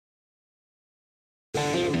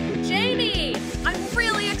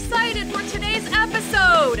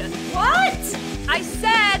I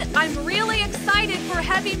said I'm really excited for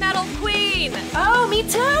Heavy Metal Queen. Oh, me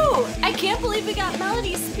too. I can't believe we got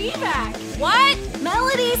Melodee Spevack. What?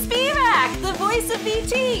 Melodee Spevack, the voice of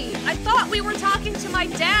VT. I thought we were talking to my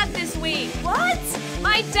dad this week. What?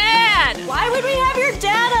 My dad. Why would we have your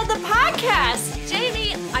dad on the podcast?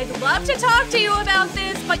 Jamie, I'd love to talk to you about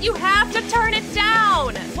this, but you have to turn it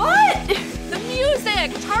down. What? The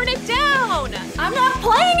music, turn it down. I'm not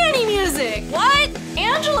playing any music. What?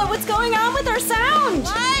 Angela, what's going on with our sound?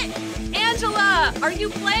 What? Angela, are you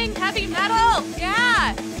playing heavy metal?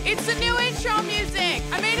 Yeah, it's the new intro music.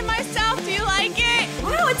 I made it myself. Do you like it?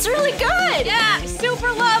 Wow, it's really good. Yeah, I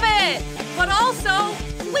super love it. But also,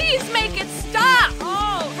 please make it stop.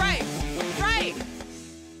 Oh, right.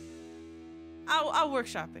 I'll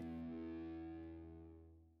workshop it.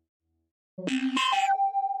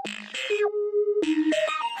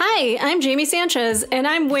 Hi, I'm Jamie Sanchez, and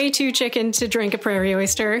I'm way too chicken to drink a prairie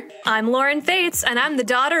oyster. I'm Lauren Fates, and I'm the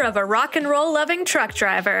daughter of a rock and roll loving truck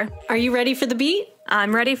driver. Are you ready for the beat?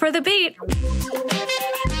 I'm ready for the beat.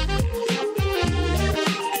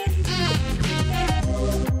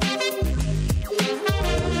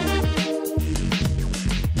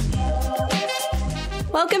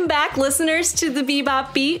 Welcome back, listeners, to the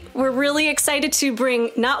Bebop Beat. We're really excited to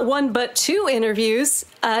bring not one but two interviews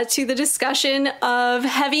to the discussion of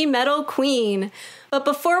Heavy Metal Queen. But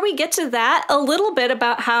before we get to that, a little bit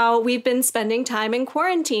about how we've been spending time in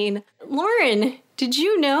quarantine. Lauren, did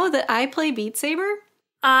you know that I play Beat Saber?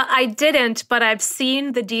 I didn't, but I've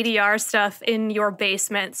seen the DDR stuff in your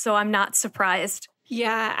basement, so I'm not surprised.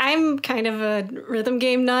 Yeah, I'm kind of a rhythm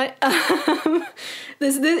game nut.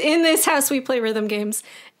 In this house, we play rhythm games.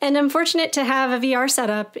 And I'm fortunate to have a VR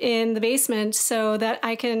setup in the basement so that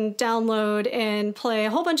I can download and play a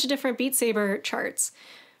whole bunch of different Beat Saber charts.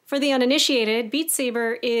 For the uninitiated, Beat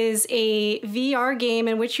Saber is a VR game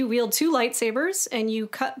in which you wield two lightsabers and you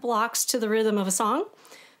cut blocks to the rhythm of a song.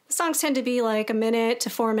 The songs tend to be like a minute to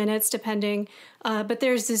 4 minutes, depending. But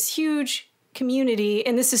there's this huge community,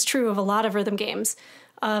 and this is true of a lot of rhythm games,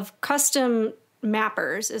 of custom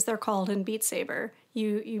mappers, as they're called in Beat Saber.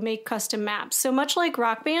 You make custom maps. So much like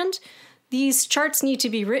Rock Band, these charts need to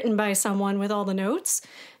be written by someone with all the notes.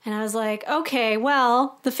 And I was like, okay,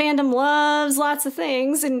 well, the fandom loves lots of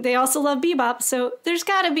things, and they also love Bebop, so there's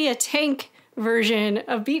got to be a tank version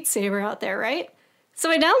of Beat Saber out there, right? So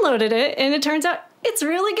I downloaded it, and it turns out it's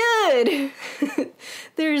really good.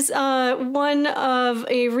 There's one of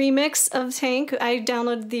a remix of Tank. I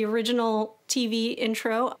downloaded the original TV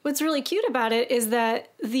intro. What's really cute about it is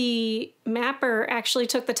that the mapper actually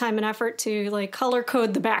took the time and effort to like color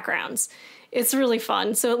code the backgrounds. It's really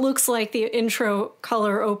fun. So it looks like the intro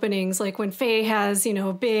color openings, like when Faye has, you know,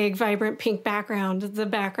 a big, vibrant pink background, the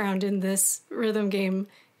background in this rhythm game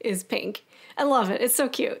is pink. I love it. It's so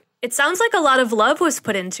cute. It sounds like a lot of love was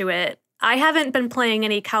put into it. I haven't been playing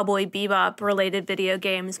any Cowboy Bebop-related video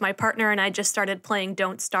games. My partner and I just started playing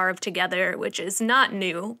Don't Starve together, which is not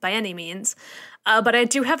new by any means. But I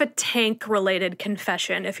do have a Tank-related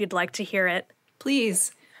confession, if you'd like to hear it.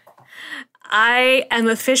 Please. I am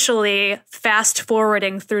officially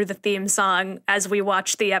fast-forwarding through the theme song as we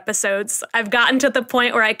watch the episodes. I've gotten to the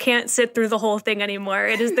point where I can't sit through the whole thing anymore.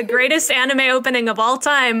 It is the greatest anime opening of all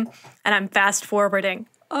time, and I'm fast-forwarding.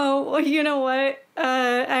 Oh, well, you know what?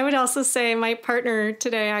 I would also say my partner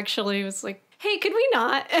today actually was like, hey, could we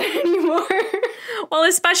not anymore? Well,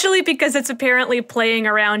 especially because it's apparently playing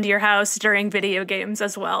around your house during video games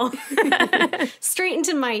as well. Straight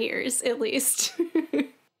into my ears, at least.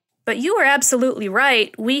 But you were absolutely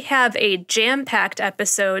right. We have a jam-packed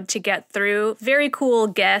episode to get through. Very cool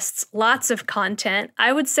guests, lots of content.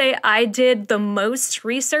 I would say I did the most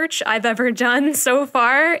research I've ever done so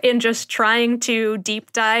far in just trying to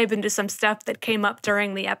deep dive into some stuff that came up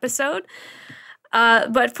during the episode.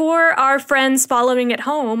 But for our friends following at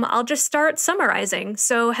home, I'll just start summarizing.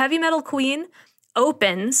 So Heavy Metal Queen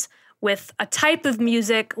opens with a type of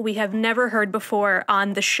music we have never heard before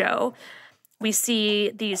on the show. We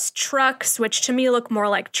see these trucks, which to me look more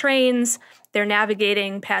like trains. They're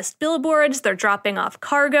navigating past billboards. They're dropping off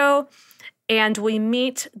cargo. And we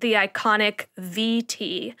meet the iconic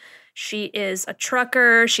VT. She is a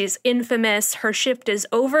trucker. She's infamous. Her shift is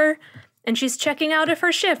over. And she's checking out of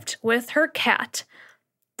her shift with her cat.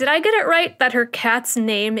 Did I get it right that her cat's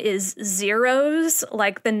name is Zeros,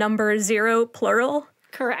 like the number 0 plural?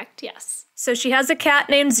 Correct, yes. So she has a cat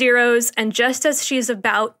named Zeros, and just as she's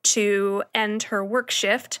about to end her work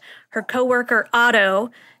shift, her coworker Otto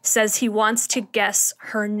says he wants to guess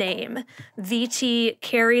her name. VT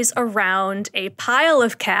carries around a pile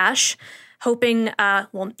of cash, hoping,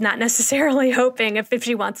 well, not necessarily hoping if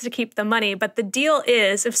she wants to keep the money, but the deal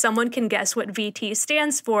is if someone can guess what VT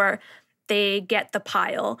stands for, they get the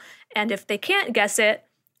pile. And if they can't guess it,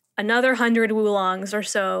 another 100 oolongs or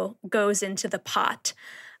so goes into the pot.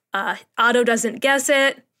 Otto doesn't guess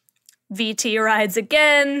it. VT rides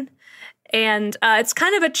again. And it's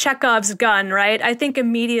kind of a Chekhov's gun, right? I think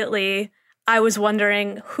immediately I was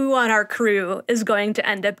wondering who on our crew is going to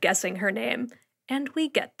end up guessing her name. And we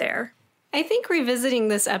get there. I think revisiting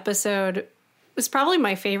this episode was probably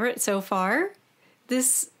my favorite so far.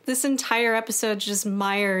 This entire episode just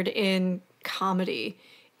mired in comedy.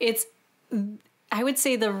 It's, I would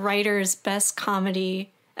say, the writer's best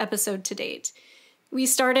comedy episode to date. We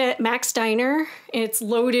start at Mac's Diner. It's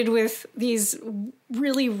loaded with these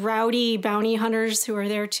really rowdy bounty hunters who are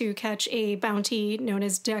there to catch a bounty known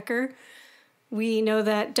as Decker. We know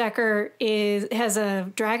that Decker has a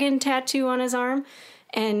dragon tattoo on his arm,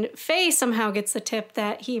 and Faye somehow gets the tip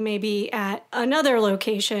that he may be at another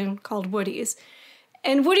location called Woody's.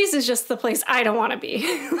 And Woody's is just the place I don't want to be.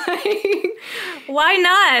 Why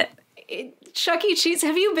not? Chuck E. Cheese.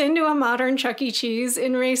 Have you been to a modern Chuck E. Cheese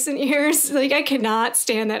in recent years? I cannot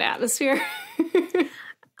stand that atmosphere.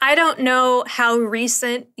 I don't know how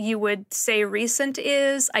recent you would say recent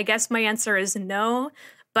is. I guess my answer is no.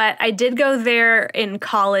 But I did go there in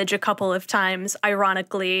college a couple of times,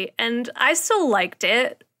 ironically, and I still liked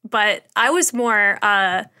it. But I was more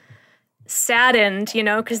saddened,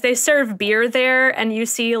 because they serve beer there, and you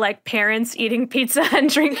see parents eating pizza and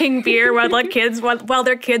drinking beer while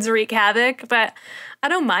their kids wreak havoc. But I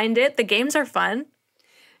don't mind it. The games are fun.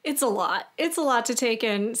 It's a lot. It's a lot to take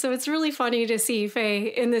in. So it's really funny to see Faye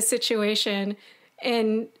in this situation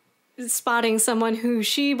and spotting someone who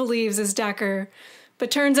she believes is Decker, but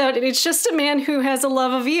turns out it's just a man who has a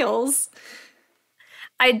love of eels.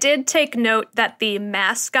 I did take note that the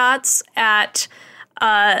mascots at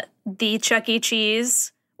the Chuck E.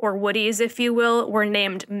 Cheese, or Woody's, if you will, were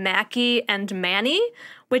named Mackie and Manny,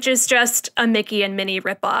 which is just a Mickey and Minnie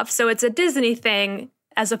ripoff. So it's a Disney thing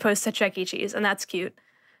as opposed to Chuck E. Cheese, and that's cute.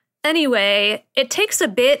 Anyway, it takes a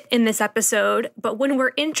bit in this episode, but when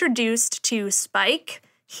we're introduced to Spike,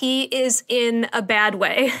 he is in a bad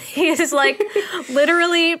way. He is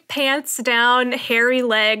literally pants down, hairy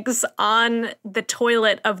legs on the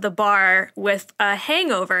toilet of the bar with a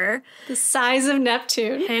hangover. The size of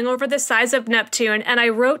Neptune. Hangover the size of Neptune. And I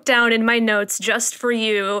wrote down in my notes, just for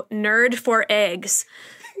you, nerd for eggs.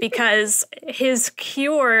 Because his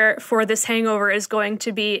cure for this hangover is going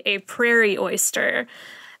to be a prairie oyster.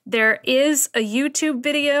 There is a YouTube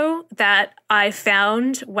video that I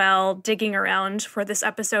found while digging around for this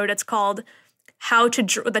episode. It's called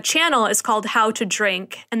the channel is called How to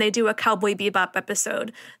Drink, and they do a Cowboy Bebop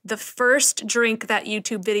episode. The first drink that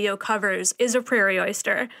YouTube video covers is a prairie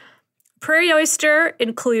oyster. Prairie oyster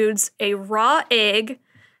includes a raw egg.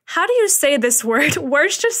 How do you say this word?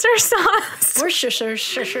 Worcestershire sauce?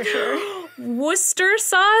 Worcestershire. Worcester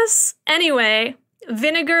sauce? Anyway,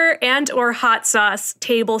 vinegar and or hot sauce,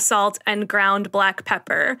 table salt, and ground black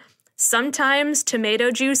pepper. Sometimes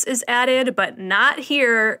tomato juice is added, but not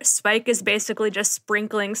here. Spike is basically just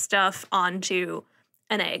sprinkling stuff onto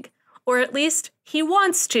an egg. Or at least he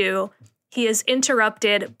wants to. He is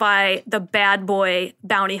interrupted by the bad boy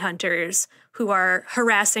bounty hunters who are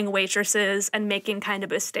harassing waitresses and making kind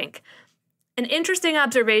of a stink. An interesting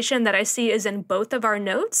observation that I see is in both of our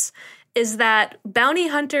notes is that bounty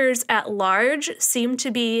hunters at large seem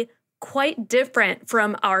to be quite different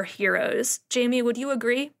from our heroes. Jamie, would you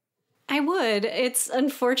agree? I would. It's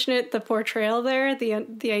unfortunate, the portrayal there,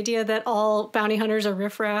 the idea that all bounty hunters are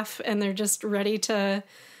riffraff and they're just ready to,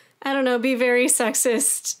 be very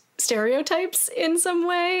sexist stereotypes in some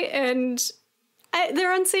way. And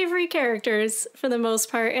they're unsavory characters for the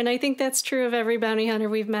most part. And I think that's true of every bounty hunter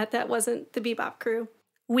we've met that wasn't the Bebop crew.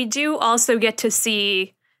 We do also get to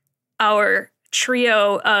see our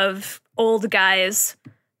trio of old guys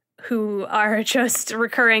who are just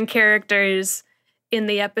recurring characters in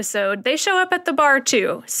the episode. They show up at the bar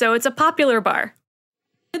too, so it's a popular bar.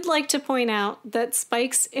 I'd like to point out that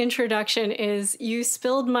Spike's introduction is, "You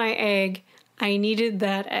spilled my egg, I needed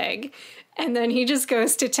that egg." And then he just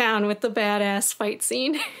goes to town with the badass fight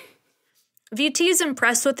scene. VT's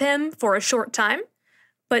impressed with him for a short time,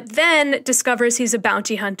 but then discovers he's a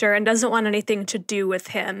bounty hunter and doesn't want anything to do with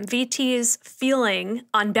him. VT's feeling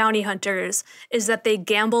on bounty hunters is that they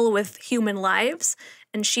gamble with human lives,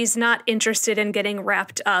 and she's not interested in getting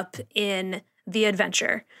wrapped up in the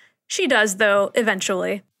adventure. She does, though,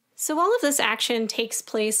 eventually. So all of this action takes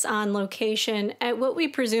place on location at what we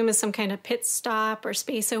presume is some kind of pit stop or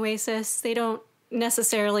space oasis. They don't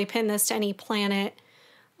necessarily pin this to any planet.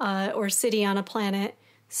 or city on a planet.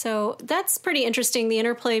 So that's pretty interesting, the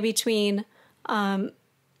interplay between, at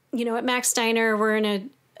Max Diner, we're in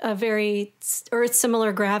a very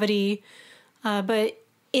Earth-similar gravity, but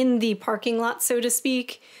in the parking lot, so to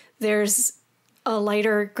speak, there's a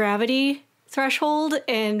lighter gravity threshold,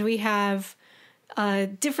 and we have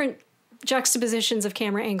different juxtapositions of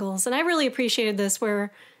camera angles. And I really appreciated this,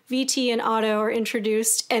 where VT and Otto are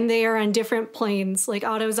introduced, and they are on different planes. Like,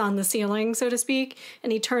 Otto's on the ceiling, so to speak,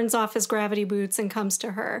 and he turns off his gravity boots and comes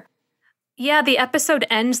to her. Yeah, the episode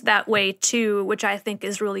ends that way too, which I think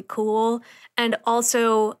is really cool. And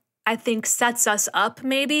also, I think sets us up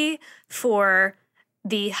maybe for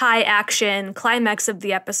the high action climax of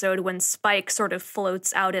the episode when Spike sort of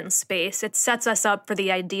floats out in space. It sets us up for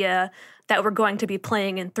the idea that we're going to be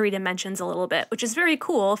playing in 3 dimensions a little bit, which is very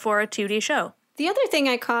cool for a 2D show. The other thing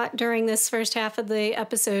I caught during this first half of the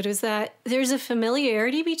episode is that there's a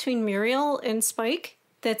familiarity between Muriel and Spike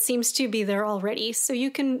that seems to be there already. So you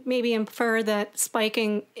can maybe infer that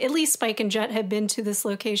at least Spike and Jet have been to this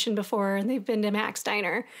location before, and they've been to Max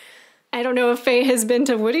Diner. I don't know if Faye has been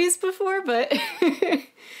to Woody's before, but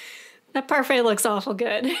that parfait looks awful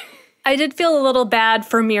good. I did feel a little bad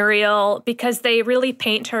for Muriel because they really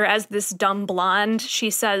paint her as this dumb blonde. She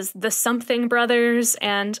says the something brothers,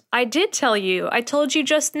 and I told you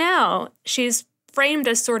just now, she's framed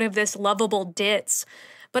as sort of this lovable ditz,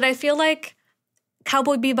 but I feel like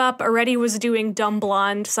Cowboy Bebop already was doing dumb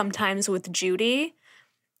blonde sometimes with Judy.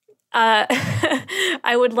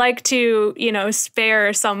 I would like to,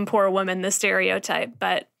 spare some poor woman the stereotype,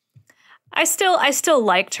 but I still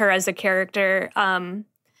liked her as a character. And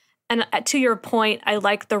to your point, I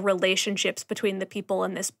like the relationships between the people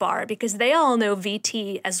in this bar because they all know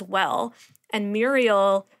VT as well. And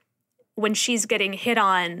Muriel, when she's getting hit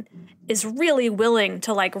on, is really willing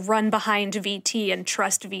to run behind VT and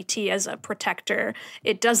trust VT as a protector.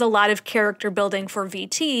 It does a lot of character building for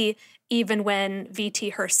VT, even when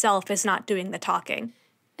VT herself is not doing the talking.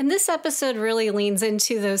 And this episode really leans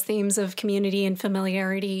into those themes of community and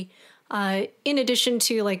familiarity, in addition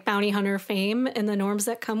to bounty hunter fame and the norms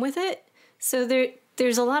that come with it. So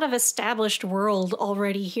there's a lot of established world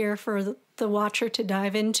already here for the watcher to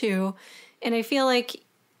dive into. And I feel like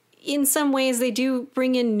in some ways they do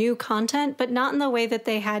bring in new content, but not in the way that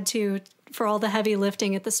they had to for all the heavy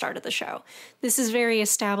lifting at the start of the show. This is very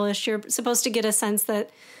established. You're supposed to get a sense that,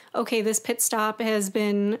 okay, this pit stop has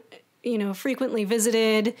been, frequently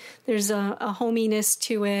visited. There's a hominess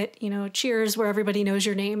to it, cheers where everybody knows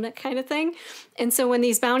your name, that kind of thing. And so when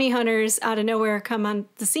these bounty hunters out of nowhere come on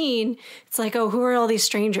the scene, it's like, oh, who are all these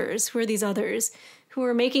strangers? Who are these others who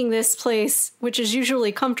are making this place, which is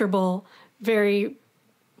usually comfortable, very,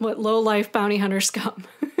 low-life bounty hunter scum?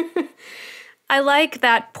 I like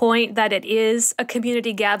that point that it is a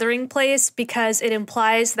community gathering place because it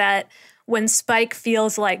implies that when Spike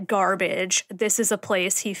feels like garbage, this is a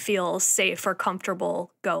place he feels safe or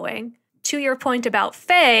comfortable going. To your point about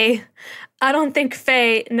Faye, I don't think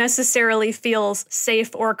Faye necessarily feels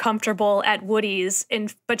safe or comfortable at Woody's,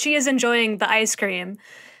 but she is enjoying the ice cream.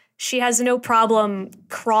 She has no problem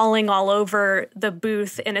crawling all over the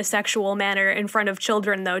booth in a sexual manner in front of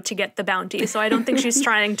children, though, to get the bounty. So I don't think she's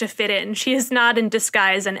trying to fit in. She is not in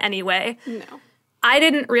disguise in any way. No. I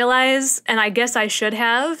didn't realize, and I guess I should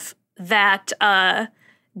have, that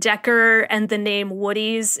Decker and the name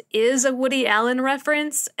Woody's is a Woody Allen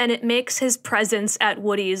reference, and it makes his presence at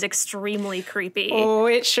Woody's extremely creepy. Oh,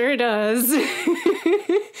 it sure does.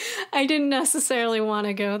 I didn't necessarily want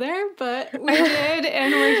to go there, but we did,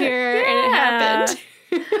 and we're here, and it happened.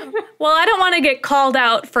 Well, I don't want to get called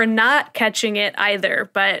out for not catching it either,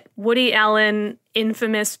 but Woody Allen,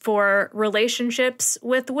 infamous for relationships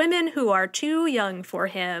with women who are too young for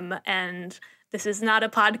him, and this is not a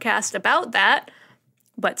podcast about that,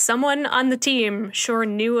 but someone on the team sure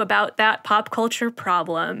knew about that pop culture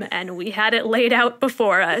problem, and we had it laid out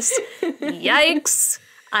before us. Yikes.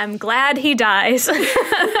 I'm glad he dies.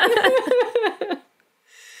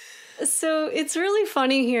 So it's really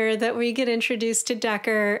funny here that we get introduced to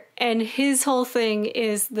Decker, and his whole thing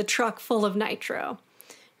is the truck full of nitro,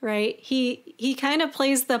 right? He kind of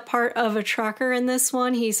plays the part of a trucker in this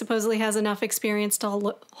one. He supposedly has enough experience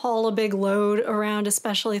to haul a big load around,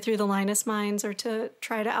 especially through the Linus mines, or to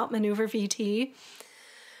try to outmaneuver VT.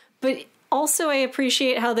 But also I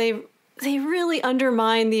appreciate how they really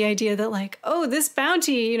undermine the idea that oh, this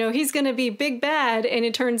bounty, he's going to be big bad. And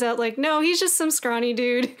it turns out no, he's just some scrawny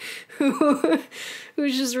dude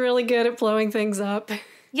who's just really good at blowing things up.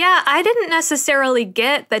 Yeah, I didn't necessarily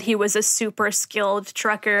get that he was a super skilled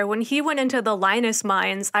trucker. When he went into the Linus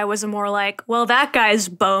mines, I was more like, well, that guy's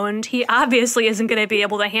boned. He obviously isn't going to be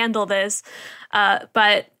able to handle this.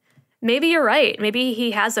 But maybe you're right. Maybe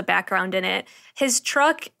he has a background in it. His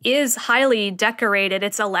truck is highly decorated.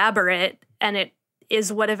 It's elaborate, and it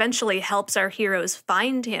is what eventually helps our heroes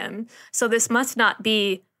find him. So this must not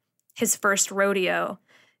be his first rodeo.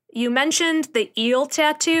 You mentioned the eel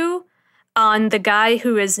tattoo on the guy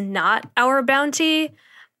who is not our bounty.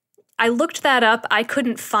 I looked that up. I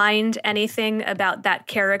couldn't find anything about that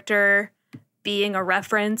character being a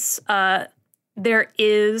reference. There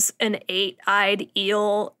is an 8-eyed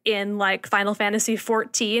eel in like Final Fantasy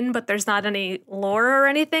XIV, but there's not any lore or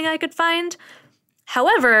anything I could find.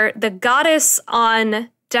 However, the goddess on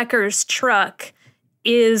Decker's truck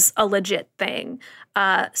is a legit thing.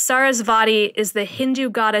 Sarasvati is the Hindu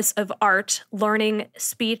goddess of art, learning,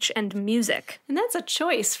 speech, and music. And that's a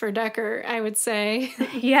choice for Decker, I would say.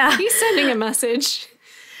 Yeah. He's sending a message.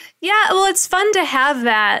 Yeah, well, it's fun to have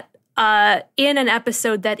that in an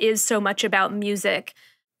episode that is so much about music.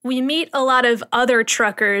 We meet a lot of other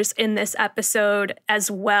truckers in this episode as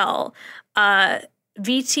well.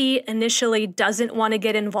 VT initially doesn't want to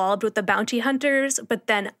get involved with the bounty hunters, but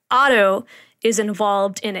then Otto is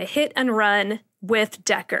involved in a hit and run with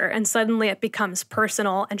Decker, and suddenly it becomes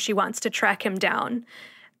personal and she wants to track him down.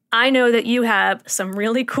 I know that you have some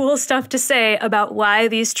really cool stuff to say about why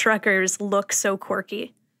these truckers look so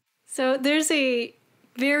quirky. So there's a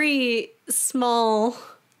very small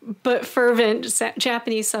but fervent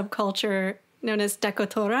Japanese subculture known as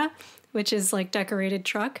dekotora, which is like decorated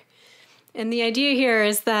truck. And the idea here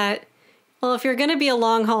is that, well, if you're going to be a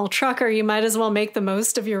long-haul trucker, you might as well make the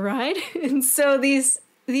most of your ride. And so these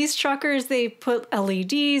truckers, they put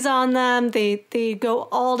LEDs on them. They go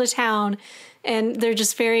all to town, and they're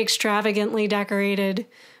just very extravagantly decorated,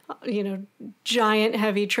 giant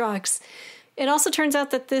heavy trucks. It also turns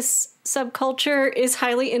out that this subculture is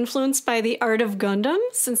highly influenced by the art of Gundam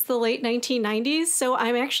since the late 1990s. So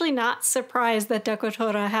I'm actually not surprised that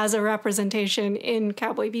Dekotora has a representation in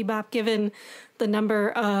Cowboy Bebop, given the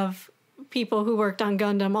number of people who worked on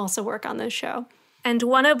Gundam also work on this show. And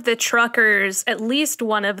one of the truckers, at least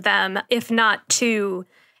one of them, if not two,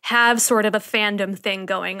 have sort of a fandom thing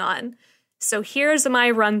going on. So here's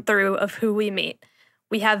my run through of who we meet.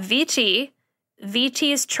 We have VT.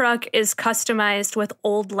 VT's truck is customized with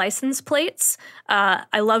old license plates.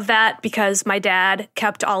 I love that because my dad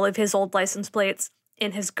kept all of his old license plates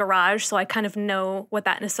in his garage, so I kind of know what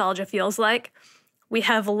that nostalgia feels like. We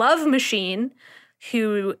have Love Machine,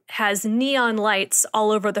 who has neon lights all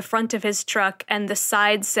over the front of his truck, and the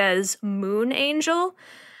side says Moon Angel.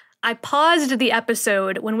 I paused the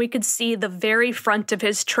episode when we could see the very front of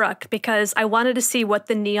his truck because I wanted to see what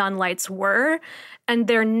the neon lights were, and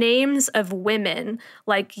they're names of women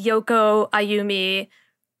like Yoko, Ayumi,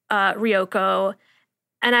 Ryoko.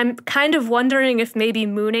 And I'm kind of wondering if maybe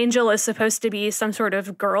Moon Angel is supposed to be some sort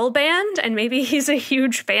of girl band, and maybe he's a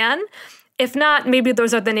huge fan. If not, maybe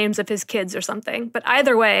those are the names of his kids or something. But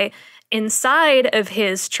either way, inside of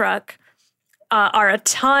his truck are a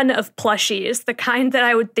ton of plushies, the kind that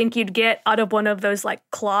I would think you'd get out of one of those like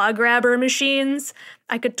claw grabber machines.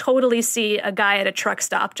 I could totally see a guy at a truck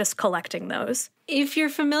stop just collecting those. If you're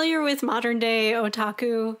familiar with modern day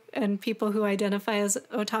otaku and people who identify as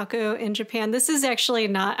otaku in Japan, this is actually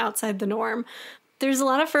not outside the norm. There's a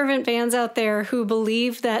lot of fervent fans out there who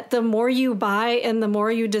believe that the more you buy and the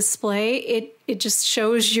more you display, it just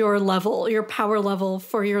shows your level, your power level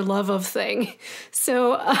for your love of thing.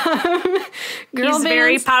 So girl He's bands,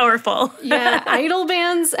 very powerful. yeah, idol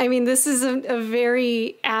bands. I mean, this is a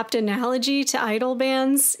very apt analogy to idol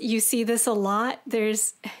bands. You see this a lot.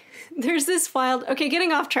 There's this wild... Okay,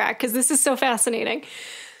 getting off track because this is so fascinating.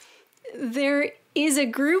 There is a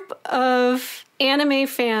group of anime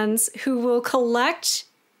fans who will collect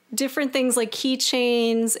different things like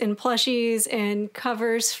keychains and plushies and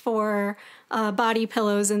covers for body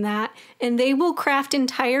pillows and that, and they will craft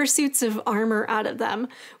entire suits of armor out of them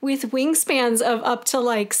with wingspans of up to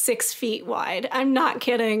like 6 feet wide. I'm not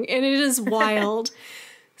kidding, and it is wild.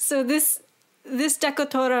 So this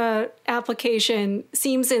Dekotora application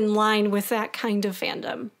seems in line with that kind of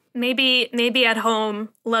fandom. Maybe at home,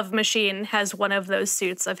 Love Machine has one of those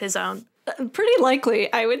suits of his own. Pretty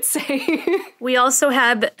likely, I would say. We also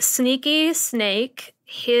have Sneaky Snake.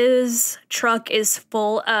 His truck is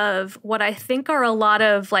full of what I think are a lot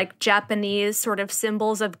of like Japanese sort of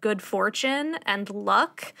symbols of good fortune and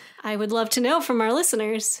luck. I would love to know from our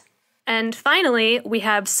listeners. And finally, we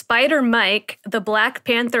have Spider Mike, the Black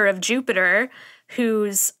Panther of Jupiter,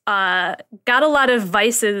 who's got a lot of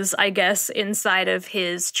vices, I guess, inside of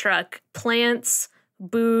his truck. Plants,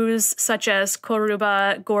 booze, such as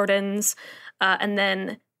Koruba, Gordon's, and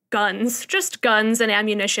then guns, just guns and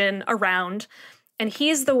ammunition around. And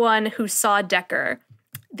he's the one who saw Decker.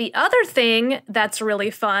 The other thing that's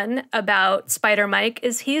really fun about Spider Mike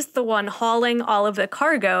is he's the one hauling all of the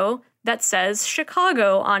cargo that says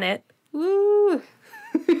Chicago on it. Woo!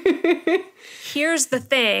 Here's the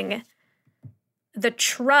thing. The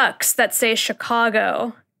trucks that say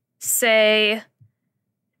Chicago say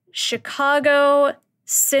Chicago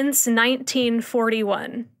since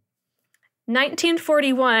 1941.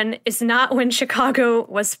 1941 is not when Chicago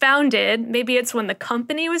was founded. Maybe it's when the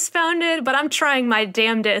company was founded, but I'm trying my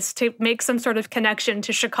damnedest to make some sort of connection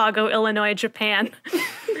to Chicago, Illinois, Japan.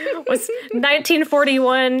 Was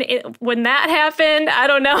 1941 when that happened? I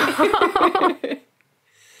don't know.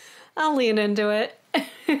 I'll lean into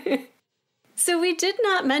it. So we did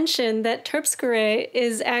not mention that Terpsichore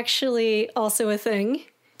is actually also a thing.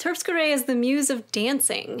 Terpsichore is the muse of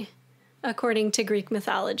dancing, according to Greek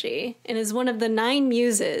mythology, and is one of the 9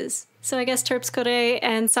 muses. So I guess Terpsichore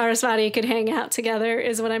and Sarasvati could hang out together,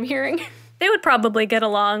 is what I'm hearing. They would probably get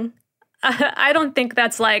along. I don't think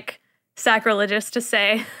that's, like, sacrilegious to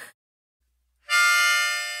say.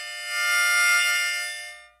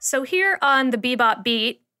 So here on the Bebop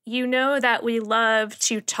Beat, you know that we love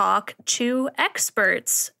to talk to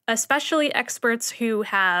experts, especially experts who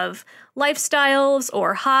have lifestyles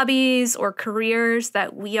or hobbies or careers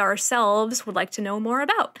that we ourselves would like to know more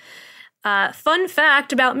about. Fun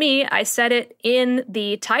fact about me, I said it in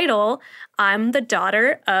the title, I'm the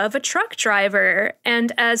daughter of a truck driver.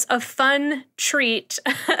 And as a fun treat,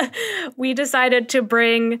 we decided to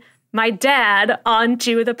bring my dad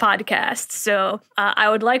onto the podcast. So I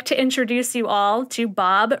would like to introduce you all to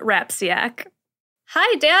Bob Rapciak.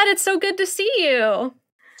 Hi, Dad. It's so good to see you.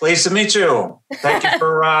 Pleased to meet you. Thank you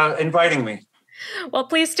for inviting me. Well,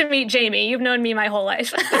 pleased to meet Jamie. You've known me my whole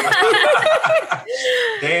life.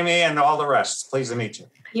 Jamie and all the rest. Pleased to meet you.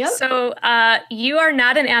 Yep. So you are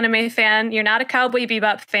not an anime fan. You're not a Cowboy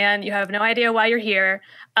Bebop fan. You have no idea why you're here.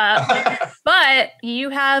 But you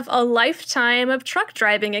have a lifetime of truck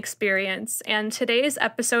driving experience. And today's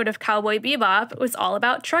episode of Cowboy Bebop was all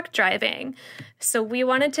about truck driving. So we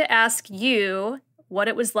wanted to ask you what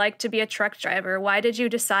it was like to be a truck driver. Why did you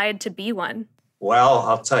decide to be one? Well,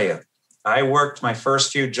 I'll tell you. I worked my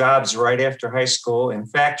first few jobs right after high school in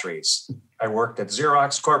factories. I worked at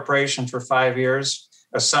Xerox Corporation for 5 years,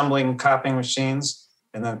 assembling copying machines.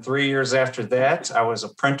 And then 3 years after that, I was a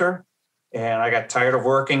printer. And I got tired of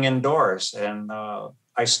working indoors. And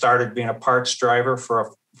I started being a parts driver for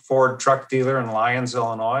a Ford truck dealer in Lyons,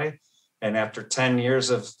 Illinois. And after 10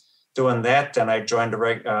 years of doing that, then I joined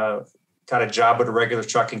got a job at a regular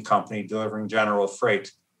trucking company delivering general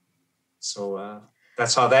freight. So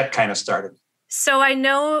that's how that kind of started. So I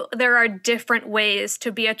know there are different ways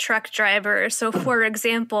to be a truck driver. So for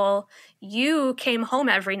example, you came home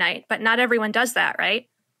every night, but not everyone does that, right?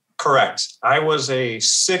 Correct. I was a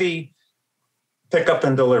city pickup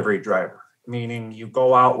and delivery driver, meaning you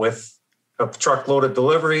go out with a truckload of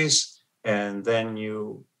deliveries and then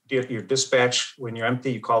you get your dispatch. When you're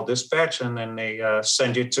empty, you call dispatch and then they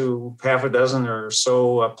send you to half a dozen or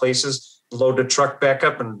so places, load the truck back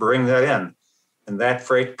up and bring that in. And that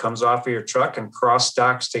freight comes off of your truck and cross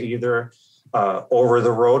docks to either over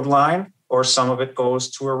the road line or some of it goes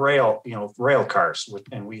to a rail cars.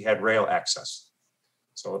 And we had rail access.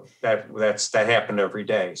 So that happened every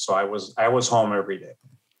day. So I was home every day.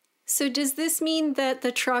 So does this mean that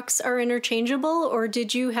the trucks are interchangeable, or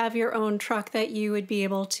did you have your own truck that you would be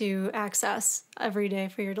able to access every day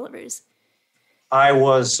for your deliveries? I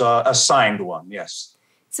was assigned one, yes.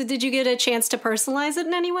 So did you get a chance to personalize it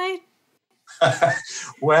in any way?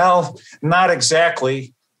 Well, not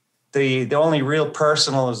exactly. The only real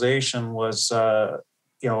personalization was the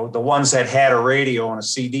ones that had a radio and a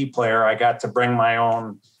CD player. I got to bring my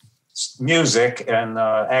own music, and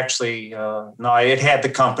it had the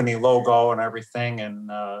company logo and everything,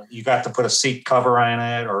 and you got to put a seat cover on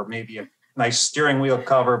it or maybe a nice steering wheel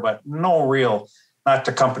cover, but not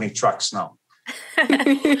the company trucks, no.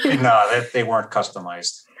 No, they weren't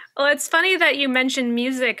customized. Well, it's funny that you mentioned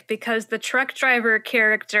music because the truck driver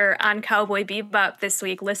character on Cowboy Bebop this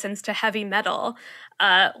week listens to heavy metal.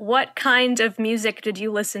 What kind of music did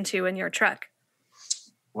you listen to in your truck?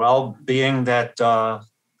 Well, being that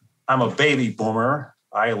I'm a baby boomer,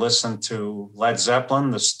 I listened to Led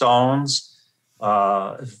Zeppelin, the Stones,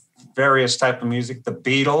 various type of music, the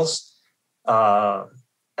Beatles.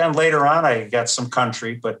 And later on, I got some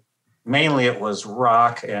country, but mainly it was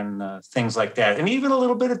rock and things like that, and even a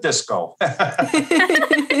little bit of disco.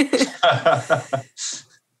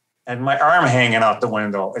 And my arm hanging out the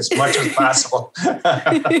window as much as possible.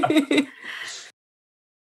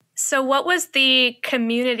 So what was the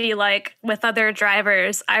community like with other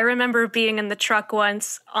drivers? I remember being in the truck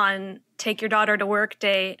once on Take Your Daughter to Work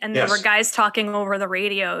Day, and there were guys talking over the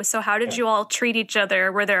radio. So how did you all treat each other?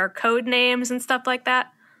 Were there code names and stuff like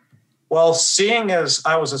that? Well, seeing as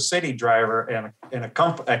I was a city driver and a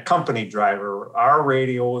company driver, our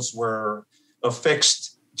radios were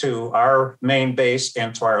affixed to our main base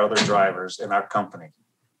and to our other drivers in our company.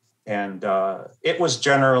 And it was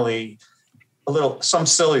generally some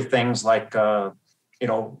silly things like,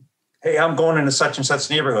 hey, I'm going into such and such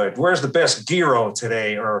neighborhood. Where's the best gyro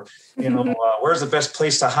today? Or, where's the best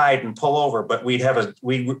place to hide and pull over? But we'd have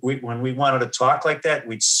when we wanted to talk like that,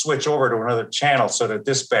 we'd switch over to another channel so the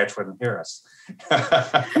dispatch wouldn't hear us.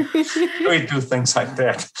 We'd do things like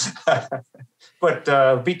that.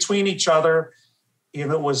 But between each other, it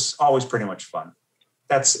was always pretty much fun.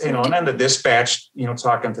 That's, and then the dispatch,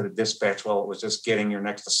 talking to the dispatch, well, it was just getting your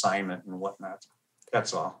next assignment and whatnot.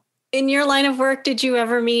 That's all. In your line of work, did you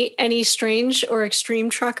ever meet any strange or extreme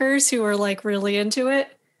truckers who were like really into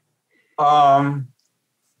it?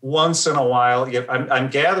 Once in a while. Yeah, I'm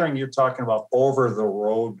gathering you're talking about over the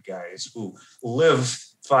road guys who live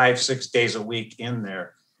 5-6 days a week in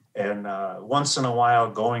there. And once in a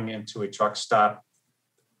while going into a truck stop,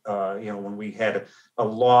 when we had a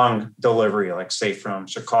long delivery, like say from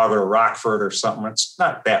Chicago to Rockford or something, it's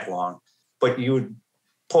not that long, but you would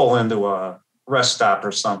pull into a rest stop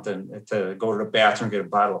or something to go to the bathroom, get a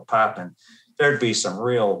bottle of pop, and there'd be some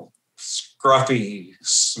real scruffy,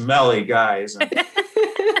 smelly guys.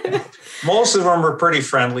 And most of them were pretty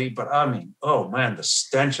friendly, but I mean, oh man, the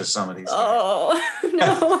stench of some of these guys. Oh,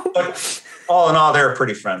 no. But all in all, they were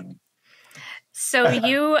pretty friendly. So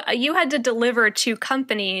you had to deliver to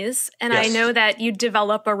companies, and I know that you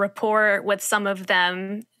develop a rapport with some of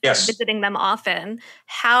them, visiting them often.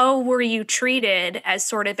 How were you treated as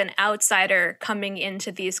sort of an outsider coming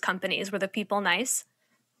into these companies? Were the people nice?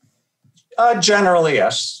 Generally,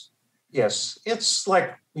 yes. Yes. It's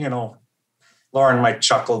like, Lauren might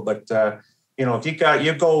chuckle, but, if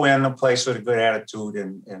you go in a place with a good attitude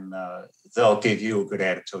and they'll give you a good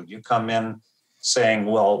attitude. You come in saying,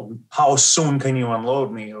 well, how soon can you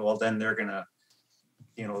unload me? Well, then they're going to,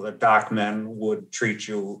 the dock men would treat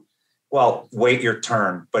you, well, wait your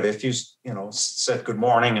turn. But if you, said good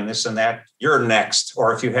morning and this and that, you're next.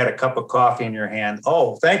 Or if you had a cup of coffee in your hand,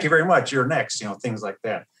 oh, thank you very much, you're next, things like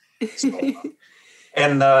that. So,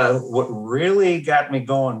 and what really got me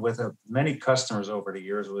going with many customers over the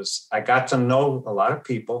years was I got to know a lot of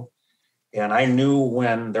people. And I knew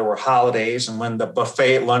when there were holidays and when the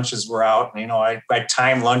buffet lunches were out, and, I'd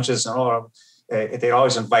time lunches and they'd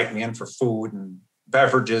always invite me in for food and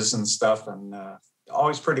beverages and stuff, and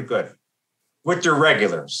always pretty good with your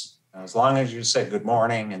regulars. As long as you said good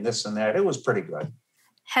morning and this and that, it was pretty good.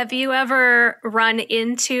 Have you ever run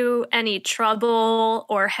into any trouble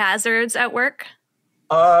or hazards at work?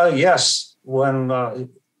 Yes. When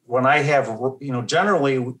I have,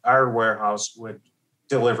 generally our warehouse would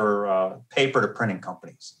deliver paper to printing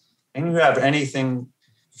companies. And you have anything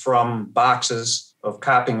from boxes of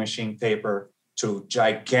copying machine paper to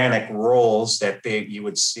gigantic rolls that big you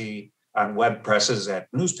would see on web presses at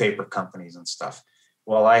newspaper companies and stuff.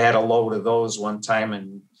 Well, I had a load of those one time,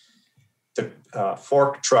 and the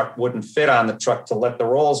fork truck wouldn't fit on the truck to let the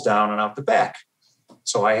rolls down and out the back.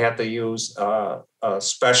 So I had to use a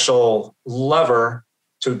special lever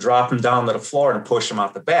to drop them down to the floor and push them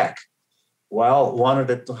out the back. Well, one of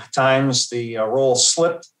the times the roll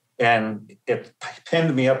slipped and it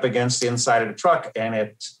pinned me up against the inside of the truck, and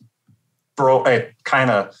it broke. It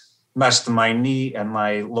kind of messed my knee and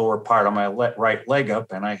my lower part of my right leg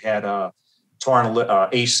up, and I had a torn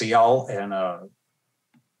ACL and a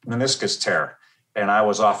meniscus tear, and I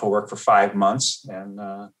was off of work for 5 months, and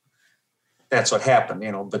that's what happened,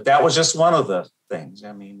 But that was just one of the things.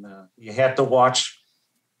 I mean, you had to watch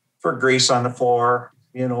for grease on the floor,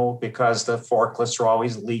 because the forklifts are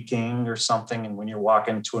always leaking or something. And when you're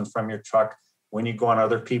walking to and from your truck, when you go on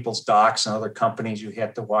other people's docks and other companies, you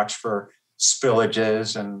had to watch for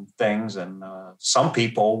spillages and things. And some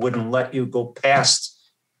people wouldn't let you go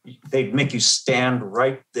past. They'd make you stand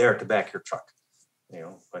right there to back your truck,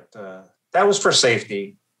 but that was for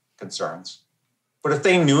safety concerns. But if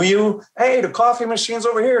they knew you, hey, the coffee machine's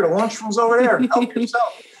over here, the lunchroom's over there, help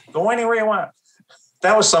yourself, go anywhere you want.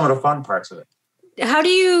 That was some of the fun parts of it. How do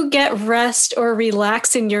you get rest or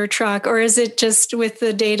relax in your truck? Or is it just with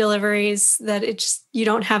the day deliveries that you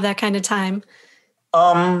don't have that kind of time?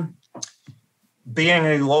 being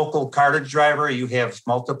a local cartage driver, you have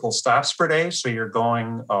multiple stops per day. So you're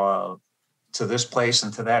going to this place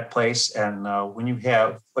and to that place. And when you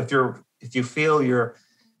have, if you feel you're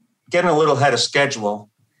getting a little ahead of schedule,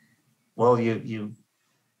 well, you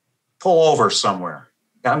pull over somewhere.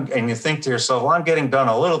 And you think to yourself, well, I'm getting done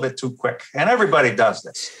a little bit too quick. And everybody does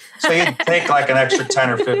this. So you take like an extra 10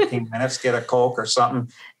 or 15 minutes, get a Coke or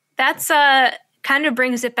something. That's kind of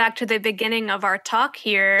brings it back to the beginning of our talk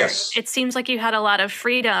here. Yes. It seems like you had a lot of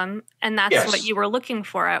freedom, and that's what you were looking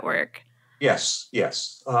for at work. Yes.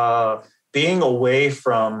 Being away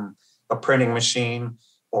from a printing machine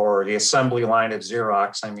or the assembly line at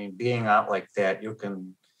Xerox, I mean, being out like that, you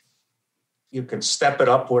can step it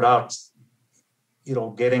up without,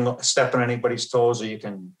 stepping on anybody's toes, or you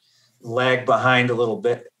can lag behind a little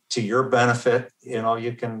bit to your benefit.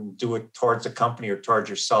 You can do it towards the company or towards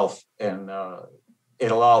yourself, and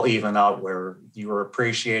it'll all even out where you were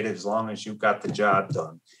appreciated as long as you got the job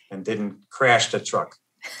done and didn't crash the truck.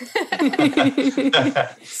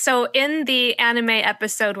 So in the anime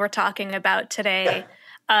episode we're talking about today,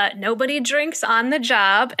 nobody drinks on the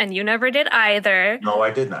job, and you never did either. No,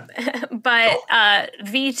 I did not. But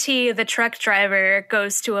VT, the truck driver,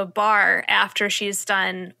 goes to a bar after she's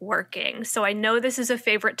done working. So I know this is a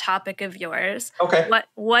favorite topic of yours. Okay.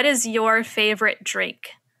 What is your favorite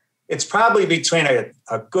drink? It's probably between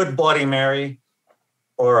a good Bloody Mary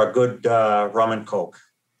or a good rum and Coke.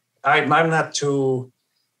 I'm not too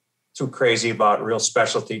crazy about real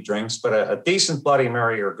specialty drinks, but a decent Bloody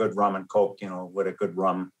Mary or a good rum and Coke, with a good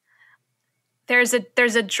rum. There's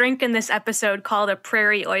a drink in this episode called a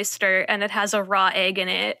prairie oyster, and it has a raw egg in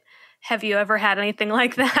it. Have you ever had anything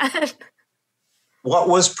like that? What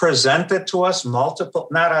was presented to us, multiple,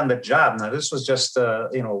 not on the job. Now, this was just,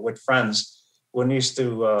 with friends. When we used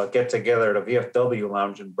to get together at a VFW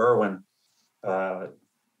lounge in Berwyn,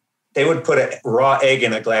 they would put a raw egg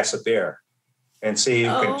in a glass of beer and see who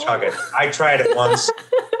can chug it. I tried it once,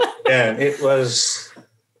 and it was,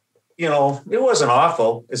 it wasn't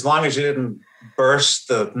awful as long as you didn't burst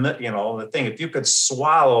the thing. If you could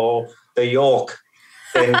swallow the yolk,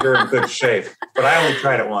 then you're in good shape. But I only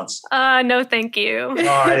tried it once. No, thank you.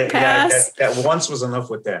 That once was enough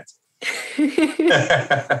with that.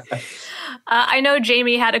 I know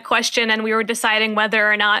Jamie had a question, and we were deciding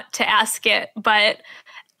whether or not to ask it, but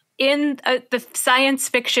in the science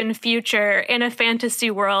fiction future, in a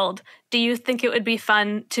fantasy world, do you think it would be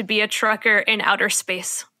fun to be a trucker in outer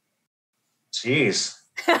space? Jeez.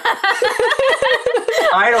 I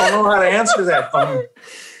don't know how to answer that.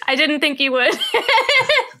 I didn't think you would.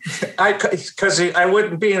 Because I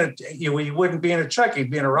wouldn't be in you wouldn't be in a truck.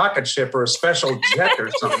 You'd be in a rocket ship or a special jet or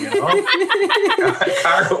something,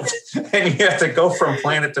 and you have to go from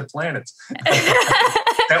planet to planet.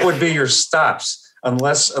 That would be your stops.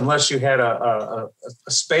 Unless you had a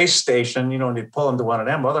space station, and you'd pull into one of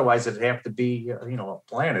them. Otherwise, it'd have to be, a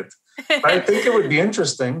planet. But I think it would be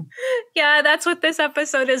interesting. Yeah, that's what this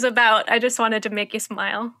episode is about. I just wanted to make you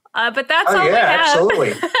smile. But that's all we have.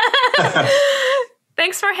 Absolutely.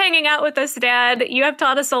 Thanks for hanging out with us, Dad. You have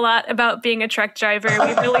taught us a lot about being a truck driver.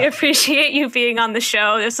 We really appreciate you being on the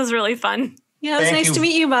show. This was really fun. Yeah, it was nice to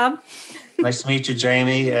meet you, Bob. Nice to meet you,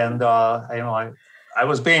 Jamie. And, I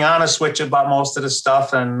was being honest with you about most of the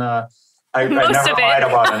stuff, and I never lied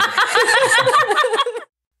about it.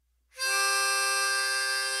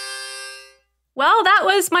 Well, that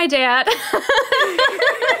was my dad.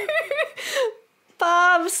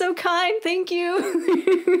 Bob, so kind. Thank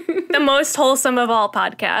you. The most wholesome of all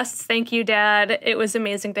podcasts. Thank you, Dad. It was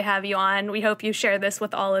amazing to have you on. We hope you share this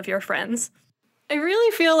with all of your friends. I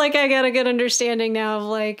really feel like I got a good understanding now of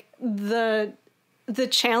the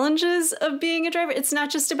challenges of being a driver. It's not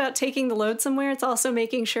just about taking the load somewhere. It's also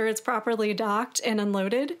making sure it's properly docked and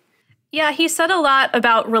unloaded. Yeah, he said a lot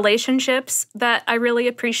about relationships that I really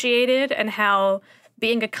appreciated, and how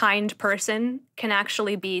being a kind person can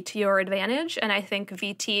actually be to your advantage. And I think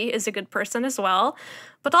VT is a good person as well.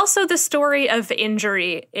 But also the story of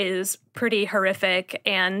injury is pretty horrific,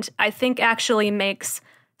 and I think actually makes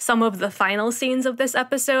some of the final scenes of this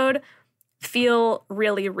episode feel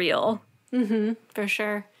really real. Mm-hmm, for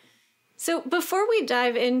sure. So before we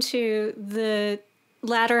dive into the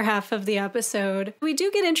latter half of the episode, we do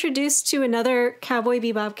get introduced to another Cowboy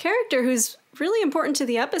Bebop character who's really important to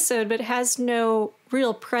the episode, but has no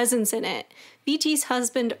real presence in it. VT's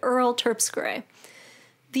husband, Earl Terpscray.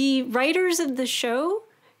 The writers of the show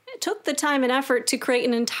took the time and effort to create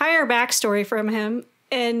an entire backstory from him,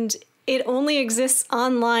 and it only exists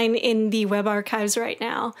online in the web archives right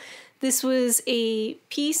now. This was a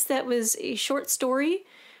piece that was a short story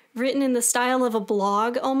written in the style of a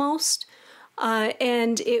blog almost.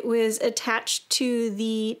 and it was attached to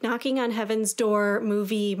the Knocking on Heaven's Door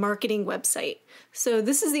movie marketing website. So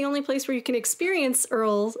this is the only place where you can experience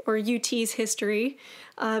Earl or UT's history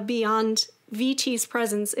beyond VT's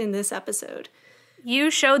presence in this episode.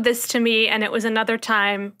 You showed this to me, and it was another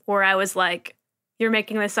time where I was like, you're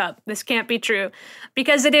making this up. This can't be true.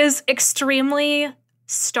 Because it is extremely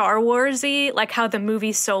Star Wars-y, like how the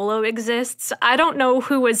movie Solo exists. I don't know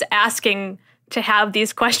who was asking to have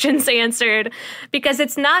these questions answered, because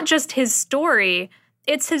it's not just his story.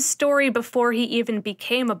 It's his story before he even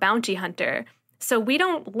became a bounty hunter. So we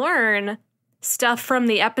don't learn stuff from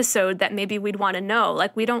the episode that maybe we'd want to know.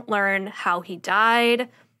 Like, we don't learn how he died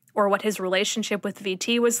or what his relationship with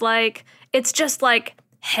VT was like. It's just like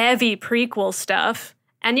heavy prequel stuff,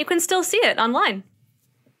 and you can still see it online.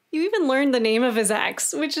 You even learned the name of his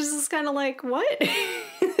ex, which is just kind of like, what?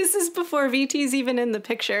 This is before VT's even in the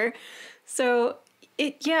picture. So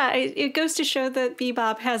it goes to show that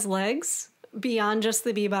Bebop has legs beyond just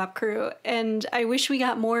the Bebop crew. And I wish we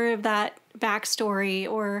got more of that backstory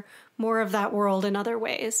or more of that world in other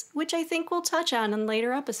ways, which I think we'll touch on in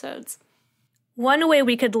later episodes. One way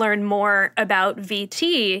we could learn more about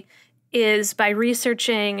VT is by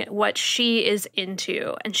researching what she is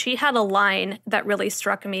into. And she had a line that really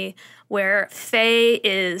struck me where Faye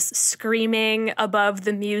is screaming above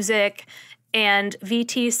the music, and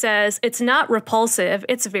VT says, it's not repulsive,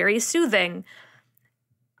 it's very soothing.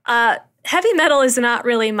 Heavy metal is not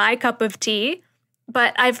really my cup of tea,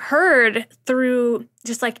 but I've heard through,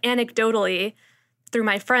 just like anecdotally, through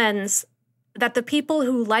my friends, that the people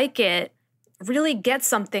who like it really get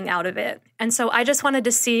something out of it. And so I just wanted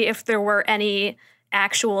to see if there were any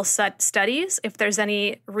actual studies, if there's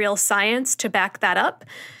any real science to back that up.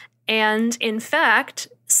 And in fact,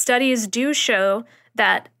 studies do show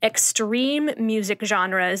that extreme music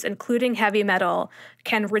genres, including heavy metal,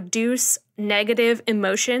 can reduce negative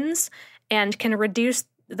emotions and can reduce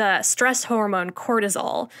the stress hormone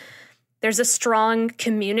cortisol. There's a strong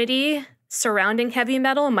community surrounding heavy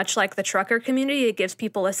metal, much like the trucker community. It gives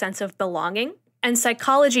people a sense of belonging. And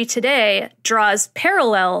psychology today draws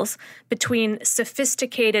parallels between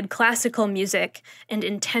sophisticated classical music and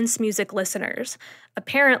intense music listeners.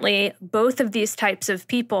 Apparently, both of these types of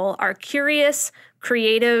people are curious,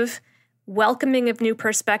 creative, welcoming of new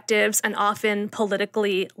perspectives, and often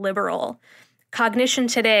politically liberal. Cognition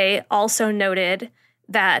Today also noted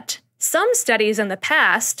that some studies in the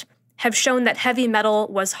past have shown that heavy metal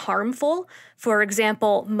was harmful. For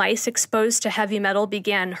example, mice exposed to heavy metal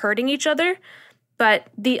began hurting each other. But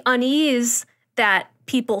the unease that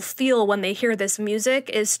people feel when they hear this music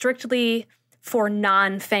is strictly for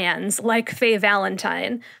non-fans, like Faye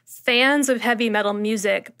Valentine. Fans of heavy metal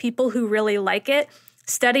music, people who really like it,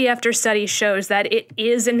 study after study shows that it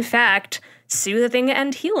is, in fact, soothing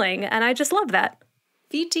and healing, and I just love that.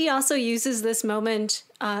 VT also uses this moment,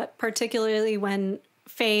 particularly when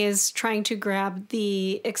Faye is trying to grab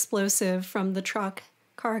the explosive from the truck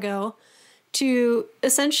cargo, to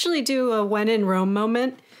essentially do a when in Rome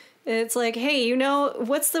moment. It's like, hey, you know,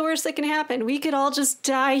 what's the worst that can happen? We could all just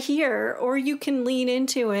die here, or you can lean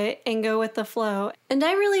into it and go with the flow. And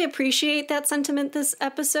I really appreciate that sentiment this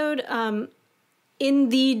episode. In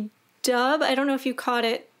the dub, I don't know if you caught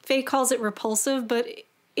it, Faye calls it repulsive, but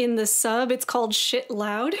in the sub, it's called shit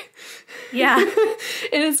loud. Yeah.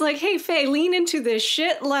 And it's like, hey, Faye, lean into this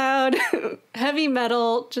shit loud heavy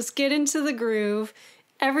metal. Just get into the groove.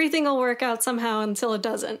 Everything will work out somehow until it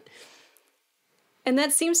doesn't. And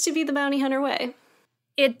that seems to be the bounty hunter way.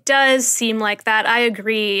 It does seem like that. I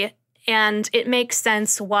agree. And it makes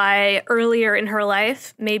sense why earlier in her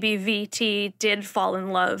life, maybe VT did fall in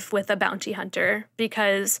love with a bounty hunter,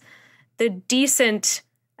 because the decent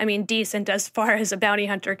as far as a bounty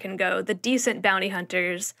hunter can go, the decent bounty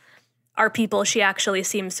hunters are people she actually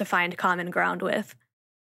seems to find common ground with.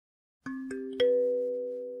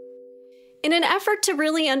 In an effort to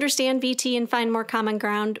really understand VT and find more common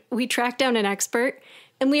ground, we tracked down an expert,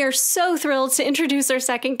 and we are so thrilled to introduce our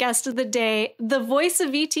second guest of the day, the voice of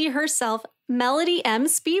VT herself, Melodee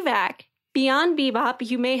Spevack. Beyond Bebop,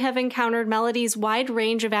 you may have encountered Melodee's wide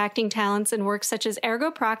range of acting talents in works such as Ergo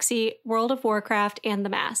Proxy, World of Warcraft, and The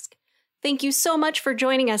Mask. Thank you so much for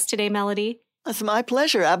joining us today, Melodee. It's my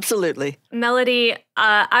pleasure, absolutely. Melodee,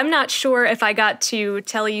 I'm not sure if I got to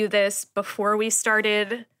tell you this before we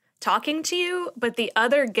started talking to you, but the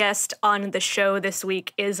other guest on the show this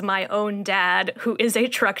week is my own dad, who is a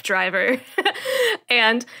truck driver.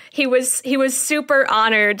 And he was super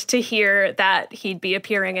honored to hear that he'd be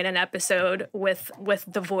appearing in an episode with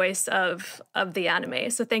the voice of the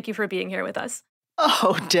anime. So thank you for being here with us.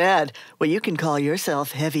 Oh, Dad. Well, you can call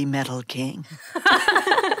yourself Heavy Metal King.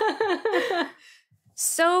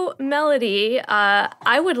 So, Melodee,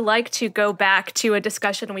 I would like to go back to a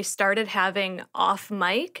discussion we started having off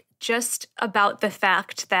mic just about the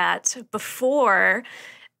fact that before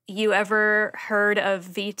you ever heard of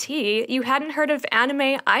VT, you hadn't heard of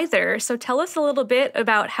anime either. So tell us a little bit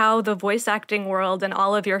about how the voice acting world and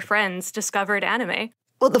all of your friends discovered anime.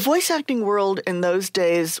 Well, the voice acting world in those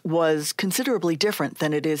days was considerably different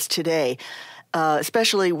than it is today.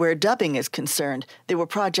 Especially where dubbing is concerned. There were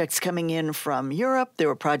projects coming in from Europe. There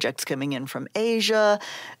were projects coming in from Asia.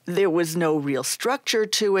 There was no real structure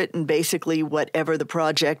to it, and basically whatever the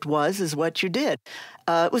project was is what you did.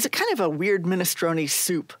 It was a kind of a weird minestrone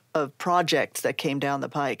soup of projects that came down the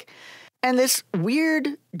pike. And this weird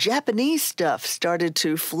Japanese stuff started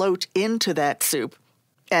to float into that soup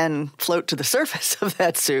and float to the surface of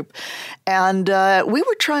that soup. And we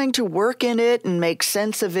were trying to work in it and make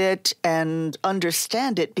sense of it and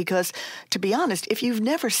understand it because, to be honest, if you've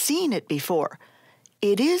never seen it before,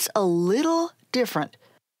 it is a little different.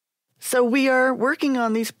 So we are working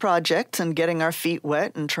on these projects and getting our feet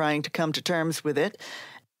wet and trying to come to terms with it.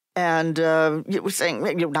 And it was saying,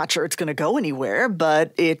 you're not sure it's going to go anywhere,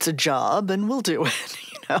 but it's a job and we'll do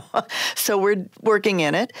it. So we're working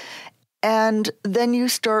in it. And then you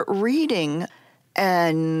start reading,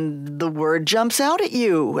 and the word jumps out at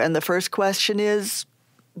you. And the first question is,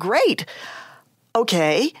 great.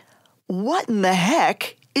 Okay, what in the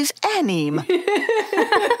heck is anime?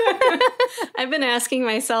 I've been asking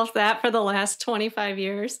myself that for the last 25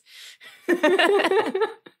 years.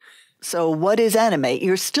 So what is anime?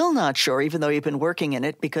 You're still not sure, even though you've been working in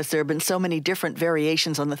it, because there have been so many different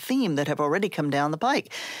variations on the theme that have already come down the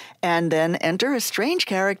pike. And then enter a strange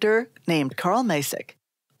character named Carl Macek,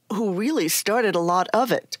 who really started a lot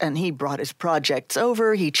of it. And he brought his projects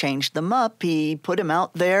over, he changed them up, he put them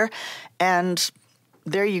out there, and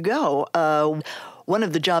there you go. One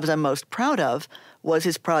of the jobs I'm most proud of was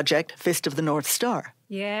his project, Fist of the North Star.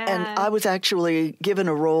 Yeah. And I was actually given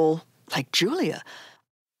a role like Julia.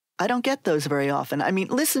 I don't get those very often. I mean,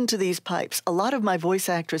 listen to these pipes. A lot of my voice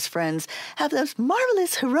actress friends have those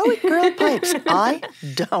marvelous heroic girl pipes. I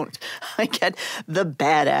don't. I get the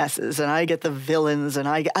badasses and I get the villains and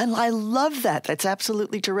I love that. That's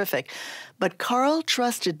absolutely terrific. But Carl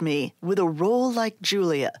trusted me with a role like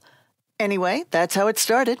Julia. Anyway, that's how it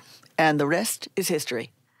started, and the rest is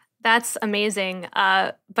history. That's amazing.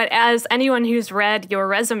 But as anyone who's read your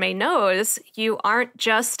resume knows, you aren't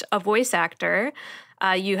just a voice actor.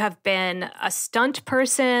 You have been a stunt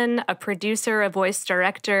person, a producer, a voice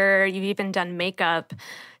director. You've even done makeup.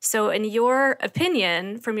 So in your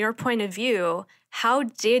opinion, from your point of view, how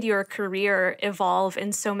did your career evolve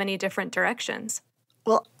in so many different directions?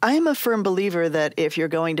 Well, I'm a firm believer that if you're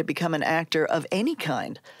going to become an actor of any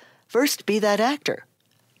kind, first be that actor.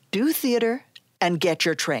 Do theater and get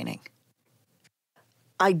your training.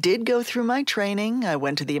 I did go through my training. I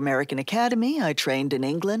went to the American Academy. I trained in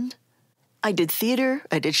England. I did theater,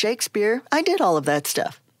 I did Shakespeare, I did all of that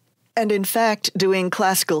stuff. And in fact, doing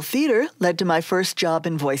classical theater led to my first job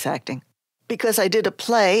in voice acting. Because I did a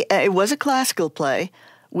play, it was a classical play,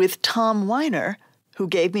 with Tom Weiner, who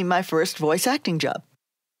gave me my first voice acting job.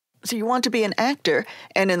 So you want to be an actor,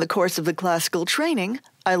 and in the course of the classical training,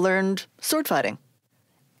 I learned sword fighting.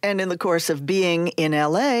 And in the course of being in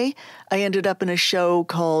LA, I ended up in a show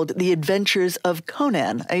called The Adventures of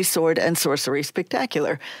Conan, a sword and sorcery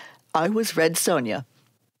spectacular. I was Red Sonja.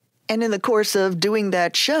 And in the course of doing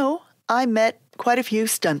that show, I met quite a few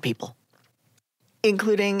stunt people,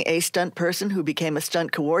 including a stunt person who became a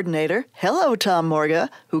stunt coordinator. Hello, Tom Morga,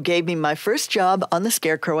 who gave me my first job on The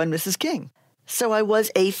Scarecrow and Mrs. King. So I was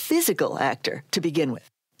a physical actor to begin with,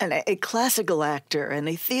 and a classical actor and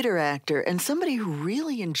a theater actor, and somebody who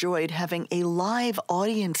really enjoyed having a live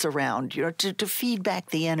audience around, to feed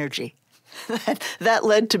back the energy. That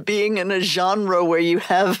led to being in a genre where you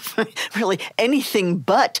have really anything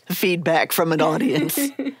but feedback from an audience.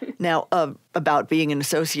 Now, about being an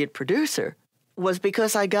associate producer was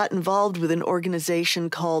because I got involved with an organization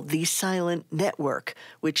called the Silent Network,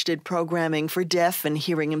 which did programming for deaf and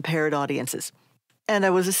hearing impaired audiences. And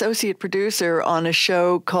I was associate producer on a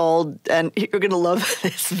show called, and you're going to love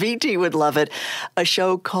this, VT would love it, a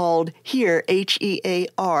show called Here,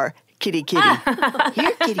 H-E-A-R, Kitty Kitty.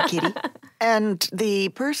 Here, Kitty Kitty. And the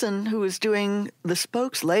person who was doing the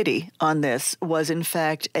spokeslady on this was, in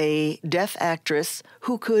fact, a deaf actress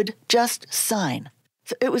who could just sign.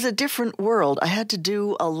 So it was a different world. I had to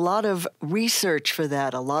do a lot of research for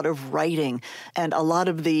that, a lot of writing, and a lot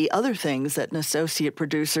of the other things that an associate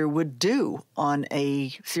producer would do on a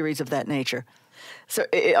series of that nature. So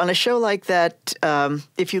on a show like that,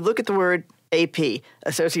 if you look at the word AP,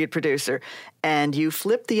 associate producer, and you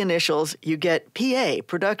flip the initials, you get PA,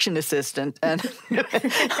 production assistant, and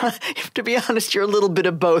to be honest, you're a little bit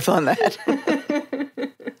of both on that.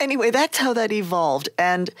 Anyway, that's how that evolved,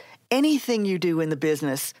 and anything you do in the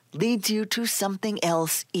business leads you to something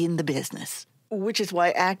else in the business, which is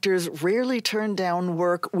why actors rarely turn down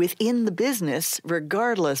work within the business,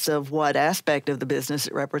 regardless of what aspect of the business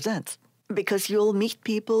it represents. Because you'll meet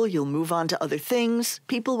people, you'll move on to other things,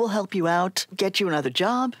 people will help you out, get you another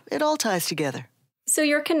job. It all ties together. So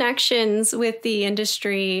your connections with the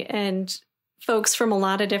industry and folks from a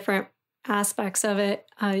lot of different aspects of it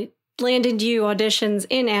landed you auditions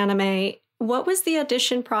in anime. What was the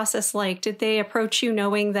audition process like? Did they approach you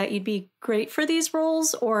knowing that you'd be great for these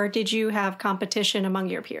roles, or did you have competition among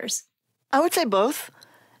your peers? I would say both.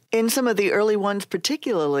 In some of the early ones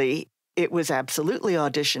particularly, it was absolutely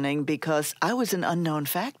auditioning because I was an unknown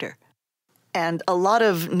factor. And a lot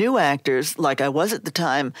of new actors, like I was at the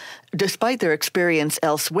time, despite their experience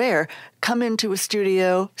elsewhere, come into a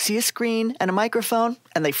studio, see a screen and a microphone,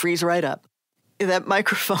 and they freeze right up. That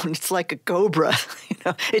microphone, it's like a cobra.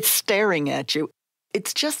 It's staring at you.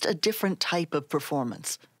 It's just a different type of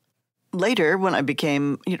performance. Later, when I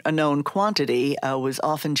became a known quantity, I was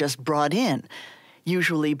often just brought in,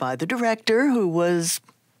 usually by the director, who was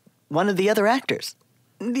one of the other actors.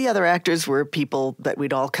 The other actors were people that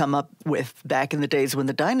we'd all come up with back in the days when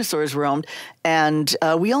the dinosaurs roamed, and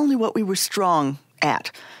we all knew what we were strong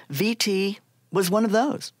at. VT was one of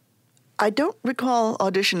those. I don't recall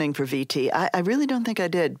auditioning for VT. I really don't think I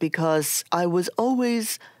did, because I was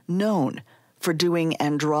always known for doing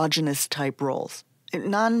androgynous-type roles.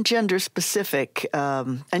 Non-gender specific,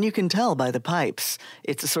 and you can tell by the pipes.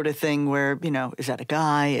 It's the sort of thing where, is that a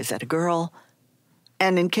guy? Is that a girl?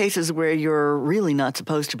 And in cases where you're really not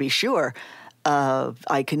supposed to be sure,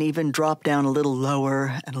 I can even drop down a little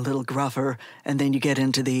lower and a little gruffer, and then you get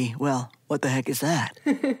into the, well, what the heck is that?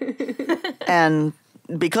 And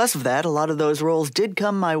because of that, a lot of those roles did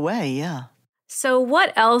come my way, yeah. So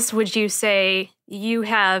what else would you say you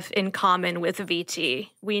have in common with VT?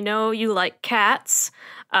 We know you like cats.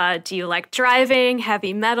 Do you like driving,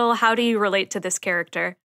 heavy metal? How do you relate to this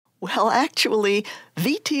character? Well, actually,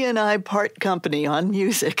 VT and I part company on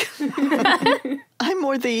music. I'm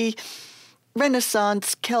more the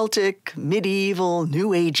Renaissance, Celtic, medieval, New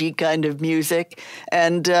Agey kind of music.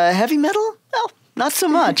 And heavy metal? Well, not so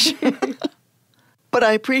much. But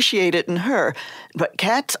I appreciate it in her. But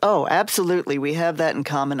cats? Oh, absolutely. We have that in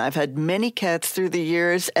common. I've had many cats through the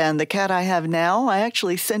years, and the cat I have now, I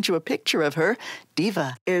actually sent you a picture of her.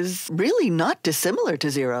 Diva is really not dissimilar to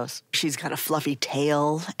Zero's. She's got a fluffy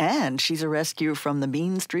tail, and she's a rescue from the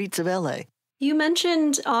mean streets of L.A. You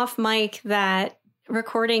mentioned off mic that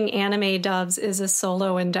recording anime dubs is a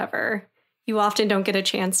solo endeavor. You often don't get a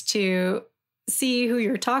chance to see who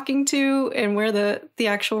you're talking to and where the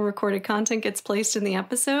actual recorded content gets placed in the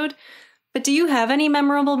episode. But do you have any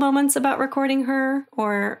memorable moments about recording her,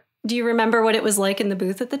 or do you remember what it was like in the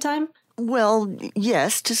booth at the time? Well,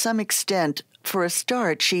 yes, to some extent. For a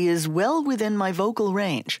start, she is well within my vocal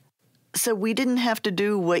range. So we didn't have to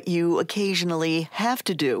do what you occasionally have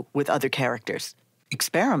to do with other characters.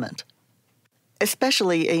 Experiment.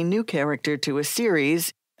 Especially a new character to a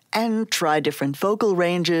series, and try different vocal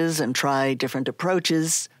ranges and try different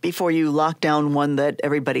approaches before you lock down one that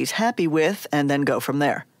everybody's happy with and then go from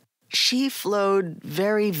there. She flowed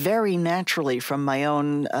very, very naturally from my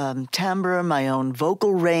own timbre, my own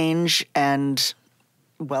vocal range, and,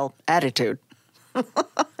 well, attitude.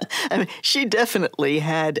 I mean, she definitely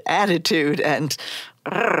had attitude, and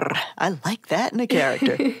I like that in a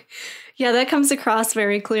character. Yeah, that comes across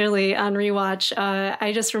very clearly on rewatch.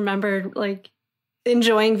 I just remembered,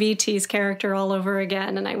 enjoying VT's character all over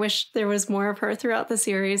again, and I wish there was more of her throughout the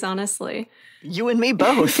series, honestly. You and me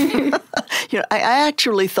both. I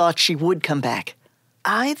actually thought she would come back.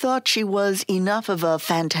 I thought she was enough of a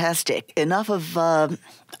fantastic, enough of a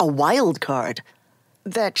wild card,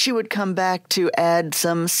 that she would come back to add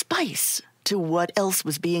some spice to what else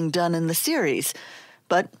was being done in the series.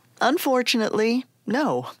 But unfortunately,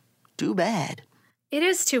 no. Too bad. It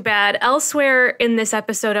is too bad. Elsewhere in this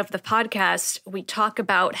episode of the podcast, we talk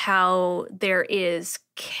about how there is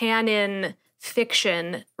canon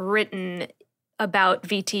fiction written about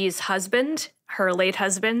VT's husband, her late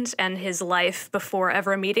husband, and his life before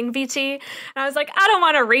ever meeting VT. And I was like, I don't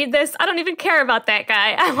want to read this. I don't even care about that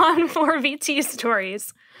guy. I want more VT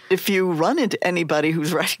stories. If you run into anybody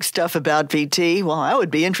who's writing stuff about VT, well, I would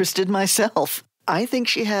be interested myself. I think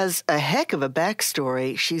she has a heck of a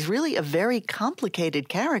backstory. She's really a very complicated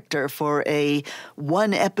character for a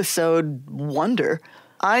one-episode wonder.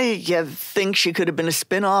 I think she could have been a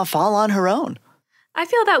spin-off all on her own. I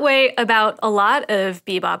feel that way about a lot of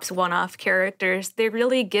Bebop's one-off characters. They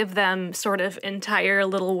really give them sort of entire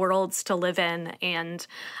little worlds to live in, and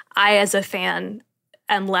I, as a fan,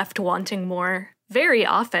 am left wanting more very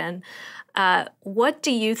often. What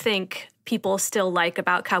do you think people still like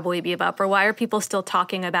about Cowboy Bebop, or why are people still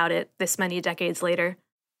talking about it this many decades later?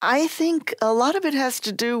 I think a lot of it has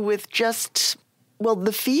to do with just,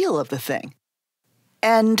 the feel of the thing.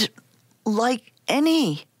 And like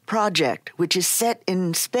any project which is set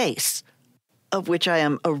in space, of which I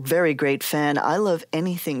am a very great fan, I love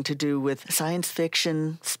anything to do with science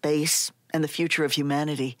fiction, space, and the future of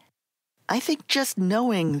humanity. I think just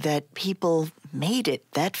knowing that people made it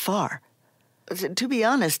that far. To be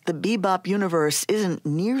honest, the Bebop universe isn't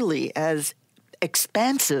nearly as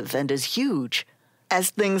expansive and as huge as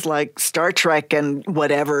things like Star Trek and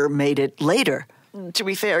whatever made it later. To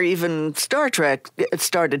be fair, even Star Trek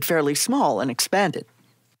started fairly small and expanded.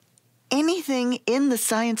 Anything in the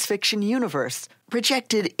science fiction universe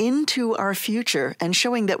projected into our future and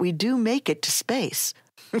showing that we do make it to space.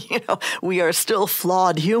 We are still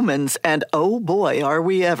flawed humans, and oh boy, are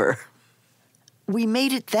we ever. We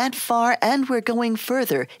made it that far, and we're going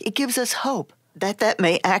further. It gives us hope that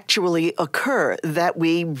may actually occur, that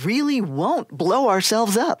we really won't blow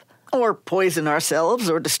ourselves up, or poison ourselves,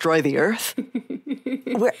 or destroy the Earth.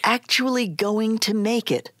 We're actually going to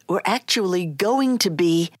make it. We're actually going to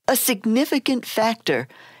be a significant factor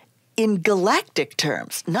in galactic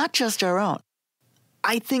terms, not just our own.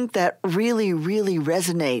 I think that really, really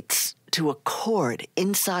resonates to a chord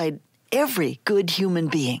inside every good human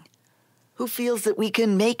being who feels that we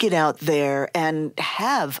can make it out there and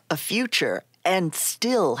have a future and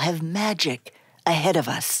still have magic ahead of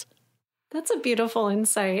us. That's a beautiful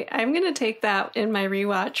insight. I'm going to take that in my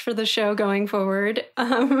rewatch for the show going forward.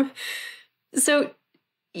 So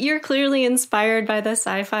you're clearly inspired by the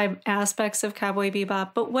sci-fi aspects of Cowboy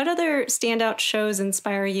Bebop, but what other standout shows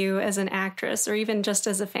inspire you as an actress or even just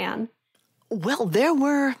as a fan? Well, there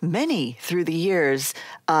were many through the years.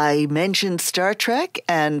 I mentioned Star Trek,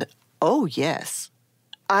 and oh yes,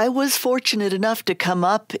 I was fortunate enough to come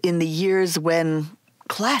up in the years when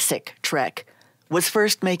classic Trek was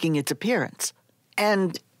first making its appearance.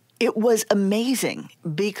 And it was amazing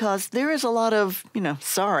because there is a lot of,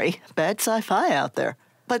 bad sci-fi out there.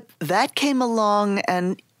 But that came along,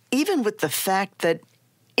 and even with the fact that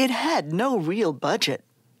it had no real budget,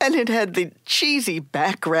 and it had the cheesy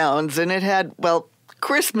backgrounds, and it had,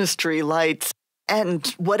 Christmas tree lights, and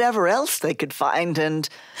whatever else they could find, and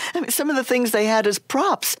some of the things they had as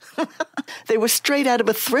props, they were straight out of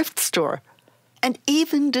a thrift store. And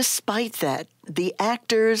even despite that, the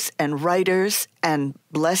actors and writers, and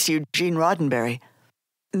bless you, Gene Roddenberry,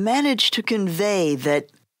 managed to convey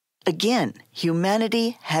that, again,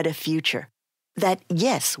 humanity had a future. That,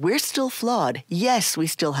 yes, we're still flawed. Yes, we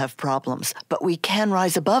still have problems, but we can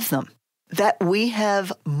rise above them. That we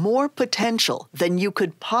have more potential than you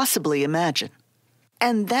could possibly imagine.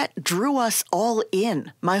 And that drew us all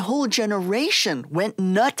in. My whole generation went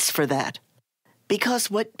nuts for that.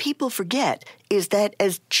 Because what people forget is that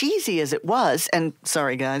as cheesy as it was, and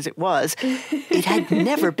sorry guys, it was, it had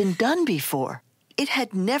never been done before. It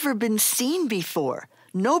had never been seen before.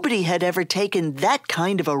 Nobody had ever taken that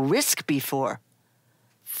kind of a risk before.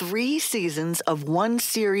 3 seasons of one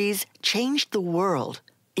series changed the world.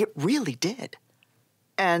 It really did.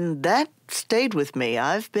 And that stayed with me.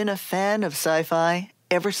 I've been a fan of sci-fi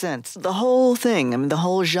ever since. The whole thing, the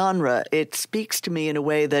whole genre, it speaks to me in a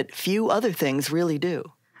way that few other things really do.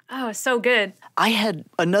 Oh, so good. I had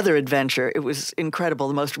another adventure. It was incredible,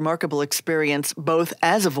 the most remarkable experience, both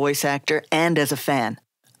as a voice actor and as a fan.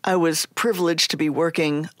 I was privileged to be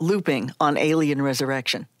looping on Alien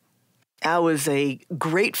Resurrection. I was a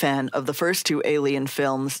great fan of the first 2 Alien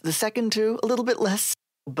films. The second 2, a little bit less,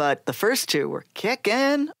 but the first 2 were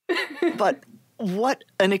kicking. But what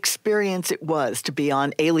an experience it was to be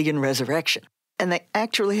on Alien Resurrection. And they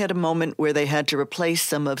actually had a moment where they had to replace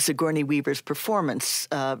some of Sigourney Weaver's performance.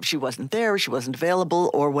 She wasn't there, she wasn't available,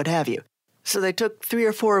 or what have you. So they took 3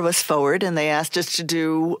 or 4 of us forward, and they asked us to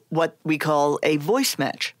do what we call a voice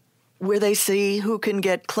match, where they see who can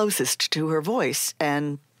get closest to her voice,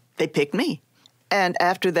 and they picked me. And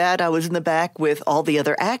after that, I was in the back with all the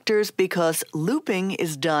other actors because looping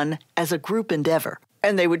is done as a group endeavor.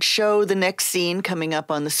 And they would show the next scene coming up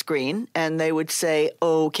on the screen, and they would say,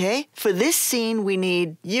 okay, for this scene we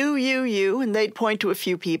need you, and they'd point to a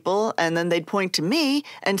few people, and then they'd point to me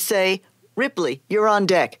and say, Ripley, you're on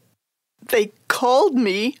deck. They called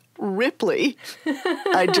me Ripley,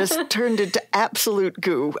 I just turned into absolute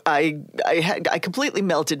goo. I completely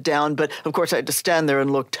melted down, but of course I had to stand there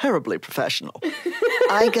and look terribly professional.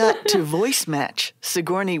 I got to voice match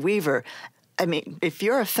Sigourney Weaver. I mean, if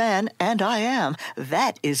you're a fan, and I am,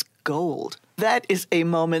 that is gold. That is a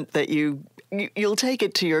moment that you'll take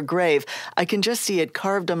it to your grave. I can just see it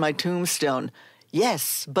carved on my tombstone.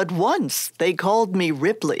 Yes, but once they called me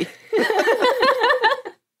Ripley.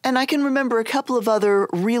 And I can remember a couple of other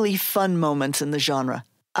really fun moments in the genre.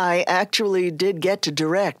 I actually did get to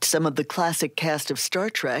direct some of the classic cast of Star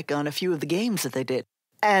Trek on a few of the games that they did.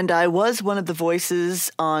 And I was one of the voices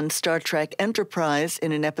on Star Trek Enterprise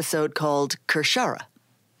in an episode called Kershara,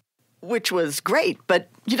 which was great, but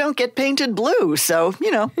you don't get painted blue, so,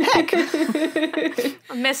 heck.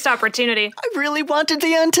 A missed opportunity. I really wanted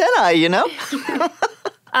the antennae,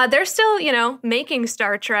 They're still, making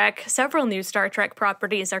Star Trek. Several new Star Trek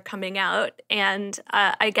properties are coming out. And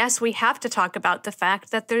I guess we have to talk about the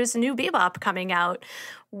fact that there's a new Bebop coming out.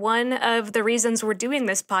 One of the reasons we're doing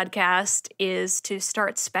this podcast is to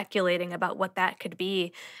start speculating about what that could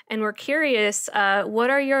be. And we're curious, what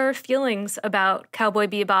are your feelings about Cowboy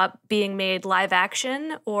Bebop being made live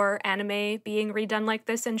action or anime being redone like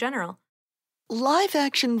this in general? Live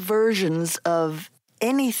action versions of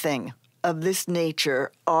anything of this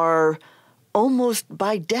nature are almost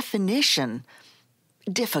by definition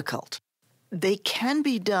difficult. They can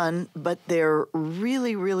be done, but they're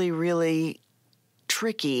really, really, really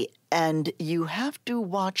tricky, and you have to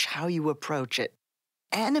watch how you approach it.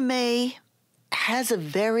 Anime has a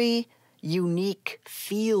very unique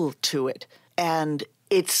feel to it, and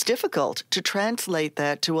it's difficult to translate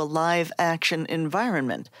that to a live action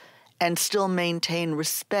environment and still maintain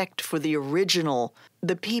respect for the original.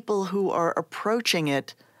 The people who are approaching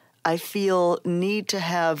it, I feel, need to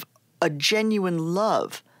have a genuine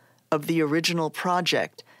love of the original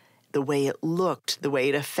project, the way it looked, the way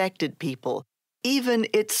it affected people, even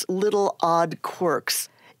its little odd quirks.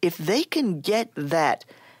 If they can get that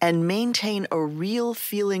and maintain a real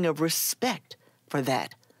feeling of respect for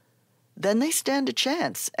that, then they stand a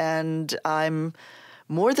chance, and I'm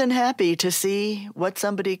more than happy to see what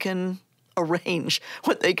somebody can arrange,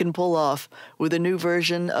 what they can pull off with a new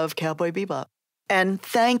version of Cowboy Bebop. And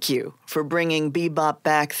thank you for bringing Bebop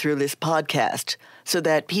back through this podcast so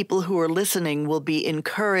that people who are listening will be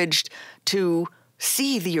encouraged to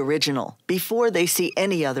see the original before they see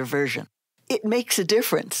any other version. It makes a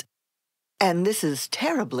difference. And this is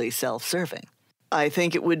terribly self-serving. I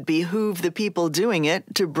think it would behoove the people doing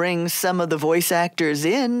it to bring some of the voice actors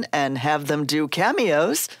in and have them do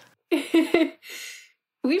cameos.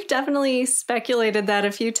 We've definitely speculated that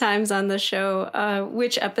a few times on the show,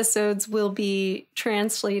 which episodes will be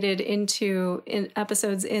translated into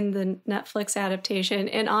episodes in the Netflix adaptation.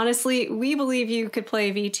 And honestly, we believe you could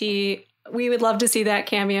play VT. We would love to see that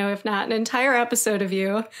cameo, if not an entire episode of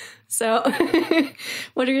you. So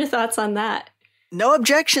what are your thoughts on that? No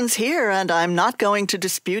objections here, and I'm not going to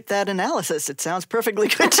dispute that analysis. It sounds perfectly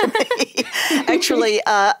good to me. Actually,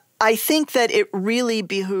 I think that it really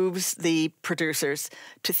behooves the producers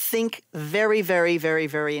to think very, very, very,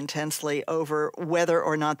 very intensely over whether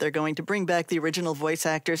or not they're going to bring back the original voice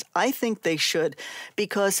actors. I think they should,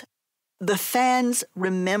 because the fans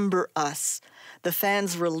remember us. The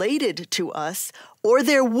fans related to us, or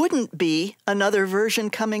there wouldn't be another version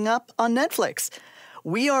coming up on Netflix.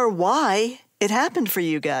 We are why it happened for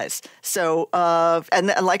you guys. So,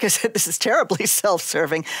 and like I said, this is terribly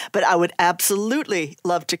self-serving, but I would absolutely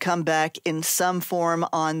love to come back in some form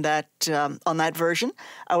on that version.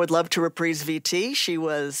 I would love to reprise VT. She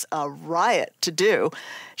was a riot to do.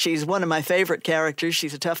 She's one of my favorite characters.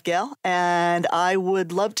 She's a tough gal, and I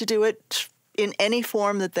would love to do it in any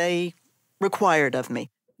form that they required of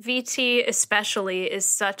me. VT especially is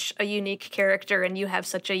such a unique character, and you have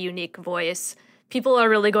such a unique voice. People are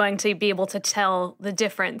really going to be able to tell the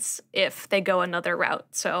difference if they go another route.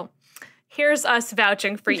 So here's us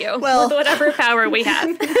vouching for you with whatever power we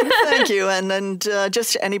have. Thank you. And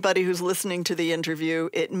just anybody who's listening to the interview,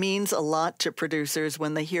 it means a lot to producers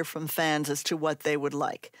when they hear from fans as to what they would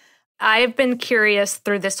like. I've been curious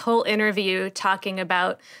through this whole interview talking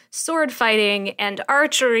about sword fighting and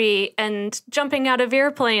archery and jumping out of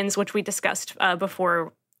airplanes, which we discussed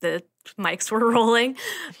before the mics were rolling.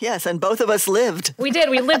 Yes, and both of us lived. We did.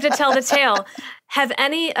 We lived to tell the tale. Have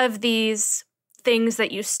any of these things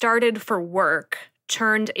that you started for work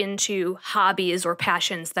turned into hobbies or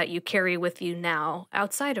passions that you carry with you now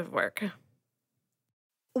outside of work?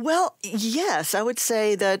 Well, yes, I would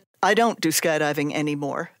say that I don't do skydiving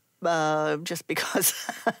anymore. Just because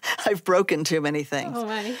I've broken too many things. Oh,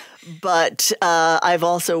 my. But I've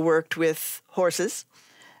also worked with horses,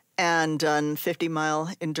 and done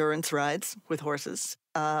 50-mile endurance rides with horses.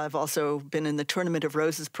 I've also been in the Tournament of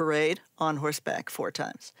Roses parade on horseback 4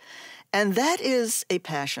 times. And that is a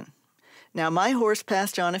passion. Now, my horse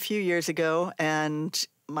passed on a few years ago, and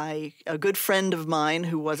a good friend of mine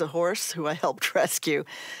who was a horse, who I helped rescue,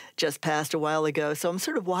 just passed a while ago. So I'm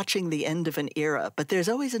sort of watching the end of an era, but there's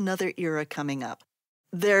always another era coming up.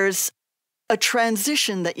 There's a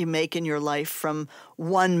transition that you make in your life from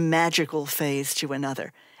one magical phase to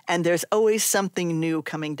another. And there's always something new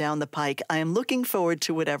coming down the pike. I am looking forward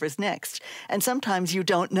to whatever's next. And sometimes you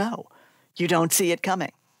don't know. You don't see it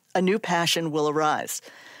coming. A new passion will arise.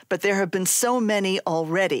 But there have been so many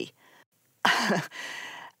already.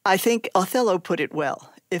 I think Othello put it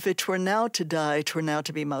well. If it were now to die, 'twere now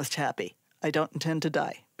to be most happy. I don't intend to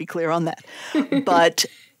die. Be clear on that. But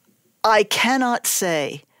I cannot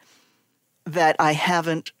say that I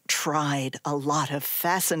haven't tried a lot of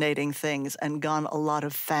fascinating things and gone a lot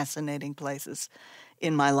of fascinating places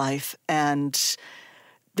in my life. And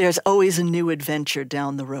there's always a new adventure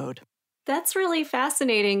down the road. That's really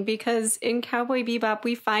fascinating because in Cowboy Bebop,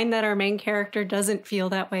 we find that our main character doesn't feel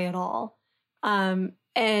that way at all.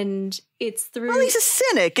 And it's through... Well, he's a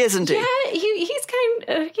cynic, isn't he?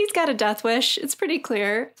 Yeah, he's got a death wish. It's pretty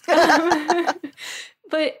clear.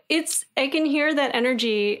 But I can hear that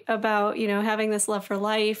energy about, having this love for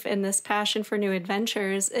life and this passion for new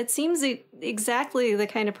adventures. It seems exactly the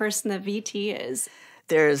kind of person that VT is.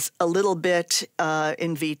 There's a little bit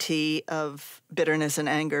in VT of bitterness and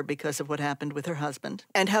anger because of what happened with her husband.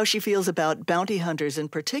 And how she feels about bounty hunters in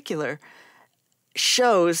particular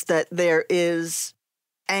shows that there is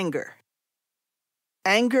anger.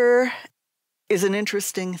 Anger is an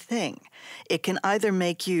interesting thing. It can either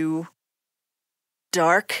make you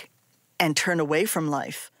dark and turn away from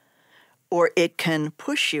life, or it can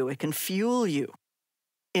push you, it can fuel you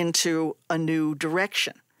into a new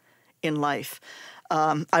direction in life.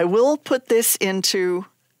 I will put this into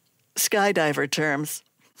skydiver terms,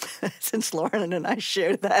 since Lauren and I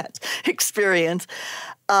share that experience.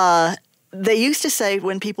 They used to say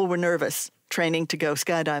when people were nervous training to go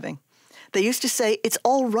skydiving, they used to say it's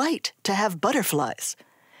all right to have butterflies.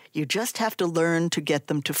 You just have to learn to get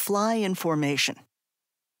them to fly in formation.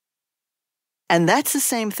 And that's the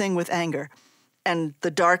same thing with anger and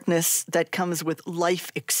the darkness that comes with life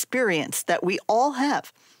experience that we all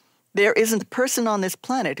have. There isn't a person on this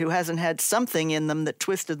planet who hasn't had something in them that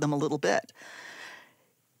twisted them a little bit.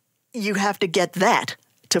 You have to get that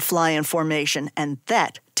to fly in formation, and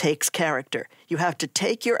that takes character. You have to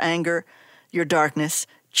take your anger, your darkness,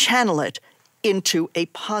 channel it into a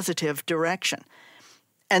positive direction.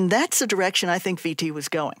 And that's the direction I think VT was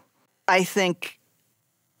going. I think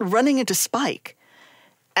running into Spike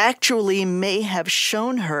actually may have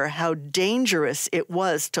shown her how dangerous it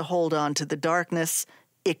was to hold on to the darkness.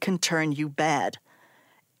 It can turn you bad.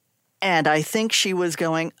 And I think she was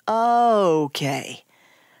going, okay,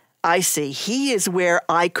 I see. He is where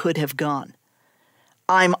I could have gone.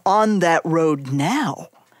 I'm on that road now.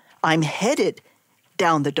 I'm headed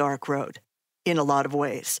down the dark road in a lot of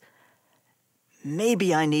ways.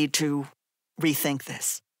 Maybe I need to rethink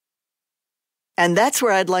this. And that's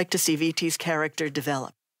where I'd like to see VT's character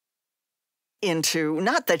develop into,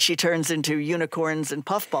 not that she turns into unicorns and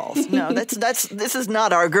puffballs. No, this is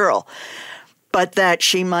not our girl. But that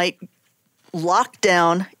she might lock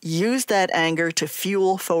down, use that anger to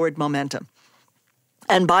fuel forward momentum.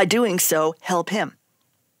 And by doing so, help him.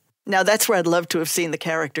 Now, that's where I'd love to have seen the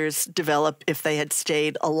characters develop if they had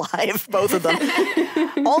stayed alive, both of them.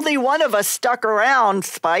 Only one of us stuck around,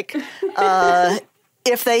 Spike.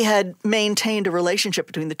 If they had maintained a relationship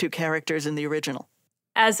between the two characters in the original.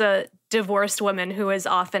 As a divorced woman who is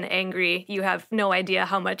often angry, you have no idea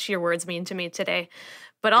how much your words mean to me today.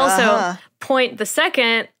 But also, point the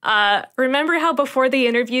second, remember how before the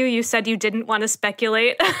interview you said you didn't want to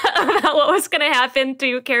speculate about what was going to happen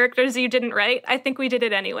to characters you didn't write? I think we did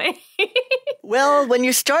it anyway. Well, when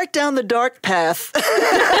you start down the dark path,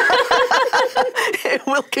 it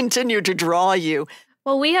will continue to draw you.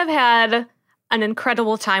 Well, we have had an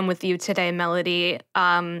incredible time with you today, Melodee.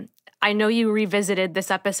 I know you revisited this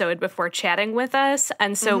episode before chatting with us,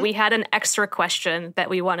 and so we had an extra question that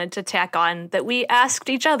we wanted to tack on that we asked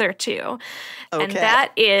each other too. Okay. And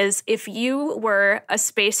that is, if you were a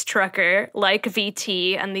space trucker like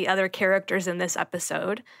VT and the other characters in this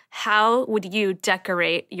episode, how would you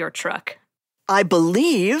decorate your truck? I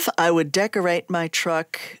believe I would decorate my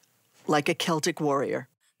truck like a Celtic warrior.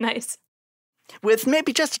 Nice. With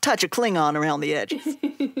maybe just a touch of Klingon around the edges.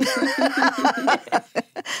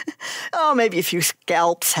 Oh, maybe a few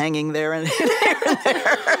scalps hanging there and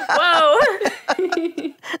there. Whoa!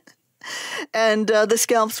 And the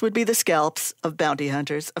scalps would be the scalps of bounty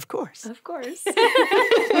hunters, of course. Of course.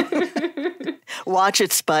 Watch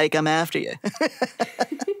it, Spike. I'm after you.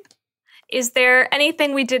 Is there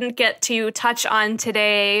anything we didn't get to touch on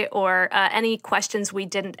today, or any questions we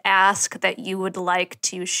didn't ask that you would like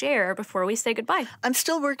to share before we say goodbye? I'm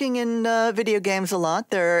still working in video games a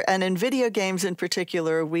lot. And in video games in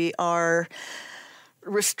particular, we are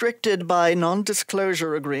restricted by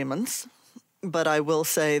non-disclosure agreements. But I will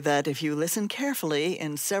say that if you listen carefully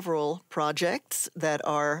in several projects that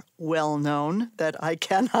are well known, that I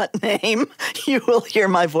cannot name, you will hear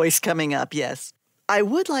my voice coming up, yes. I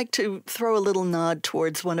would like to throw a little nod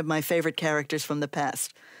towards one of my favorite characters from the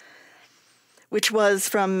past, which was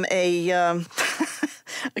from a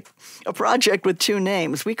project with two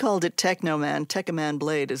names. We called it Technoman. Techaman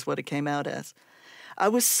Blade is what it came out as. I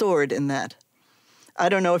was Sword in that. I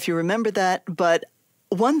don't know if you remember that, but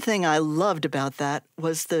one thing I loved about that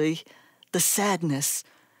was the sadness.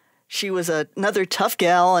 She was another tough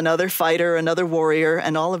gal, another fighter, another warrior,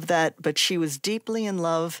 and all of that, but she was deeply in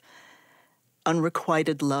love,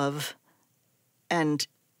 unrequited love, and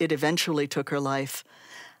it eventually took her life.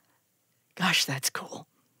 Gosh, that's cool.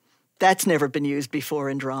 That's never been used before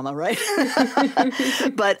in drama, right?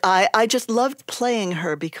 But I just loved playing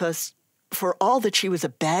her because for all that she was a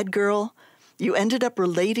bad girl, you ended up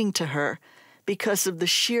relating to her because of the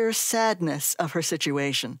sheer sadness of her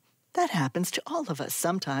situation. That happens to all of us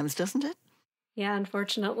sometimes, doesn't it? Yeah,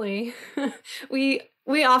 unfortunately.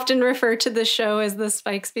 We often refer to the show as the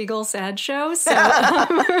Spike Spiegel Sad Show. So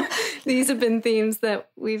these have been themes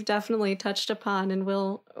that we've definitely touched upon and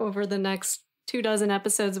will over the next 24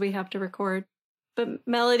 episodes we have to record. But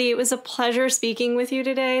Melodee, it was a pleasure speaking with you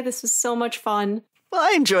today. This was so much fun. Well,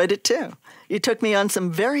 I enjoyed it too. You took me on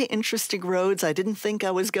some very interesting roads I didn't think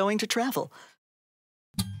I was going to travel.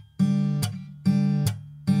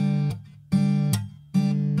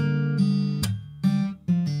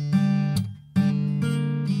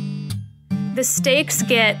 The stakes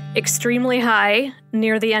get extremely high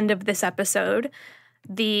near the end of this episode.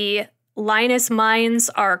 The Linus mines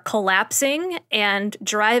are collapsing, and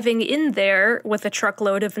driving in there with a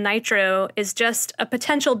truckload of nitro is just a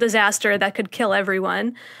potential disaster that could kill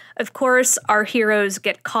everyone. Of course, our heroes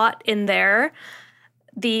get caught in there.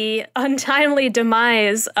 The untimely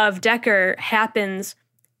demise of Decker happens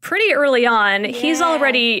pretty early on. Yeah. He's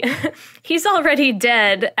already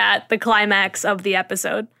dead at the climax of the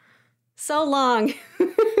episode. So long.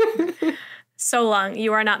 So long.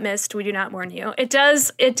 You are not missed. We do not mourn you. It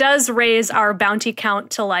does raise our bounty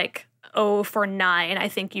count to like 0 for 9, I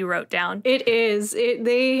think you wrote down. It is.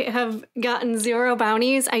 They have gotten 0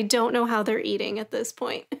 bounties. I don't know how they're eating at this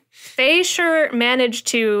point. They sure managed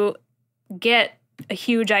to get a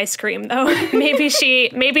huge ice cream, though. Maybe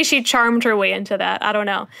she charmed her way into that. I don't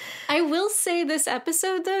know. I will say this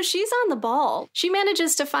episode, though, she's on the ball. She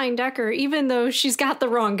manages to find Decker, even though she's got the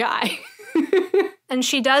wrong guy. And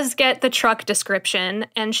she does get the truck description,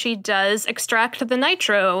 and she does extract the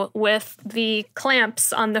nitro with the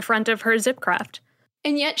clamps on the front of her Zipcraft.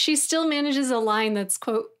 And yet she still manages a line that's,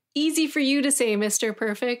 quote, easy for you to say, Mr.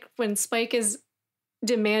 Perfect, when Spike is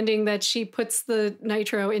demanding that she puts the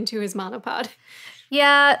nitro into his monopod.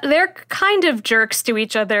 Yeah, they're kind of jerks to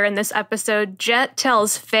each other in this episode. Jet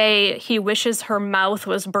tells Faye he wishes her mouth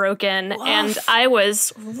was broken, Woof. And I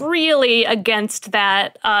was really against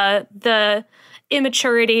that. The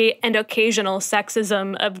immaturity and occasional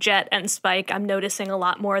sexism of Jet and Spike, I'm noticing a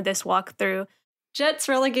lot more this walkthrough. Jet's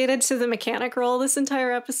relegated to the mechanic role this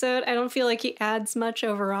entire episode. I don't feel like he adds much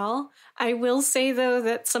overall. I will say, though,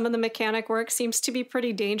 that some of the mechanic work seems to be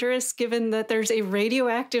pretty dangerous, given that there's a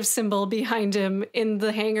radioactive symbol behind him in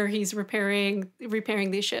the hangar he's repairing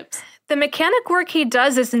these ships. The mechanic work he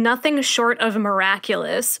does is nothing short of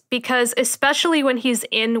miraculous, because especially when he's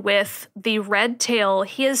in with the Red Tail,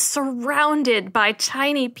 he is surrounded by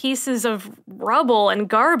tiny pieces of rubble and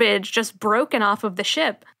garbage just broken off of the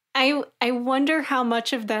ship. I wonder how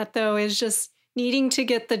much of that, though, is just needing to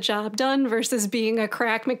get the job done versus being a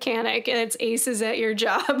crack mechanic and it's aces at your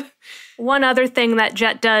job. One other thing that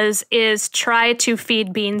Jet does is try to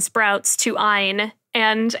feed bean sprouts to Ein.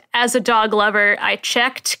 And as a dog lover, I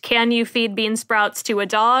checked, can you feed bean sprouts to a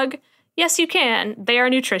dog? Yes, you can. They are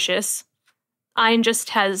nutritious. Ein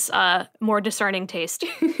just has more discerning taste.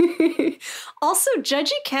 Also,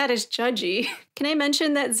 Judgy Cat is judgy. Can I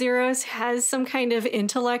mention that Zeros has some kind of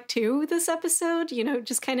intellect too this episode? You know,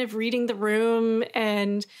 just kind of reading the room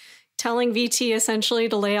and telling VT essentially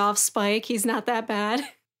to lay off Spike. He's not that bad.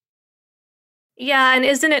 Yeah, and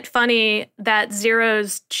isn't it funny that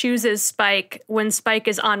Zeros chooses Spike when Spike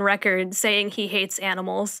is on record saying he hates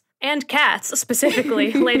animals? and cats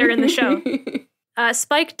specifically later in the show.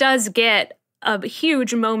 Spike does get a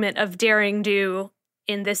huge moment of daring do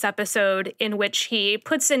in this episode in which he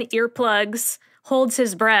puts in earplugs, holds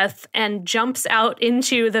his breath, and jumps out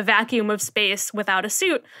into the vacuum of space without a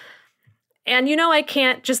suit. And I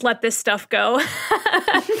can't just let this stuff go.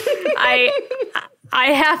 I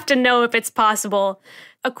have to know if it's possible.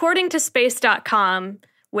 According to space.com,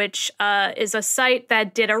 which is a site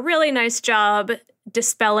that did a really nice job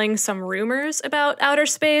dispelling some rumors about outer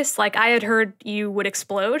space, like I had heard you would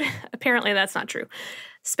explode. Apparently that's not true.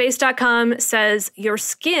 Space.com says your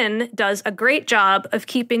skin does a great job of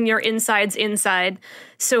keeping your insides inside,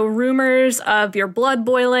 so rumors of your blood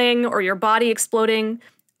boiling or your body exploding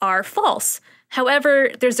are false.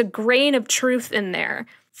 However, there's a grain of truth in there.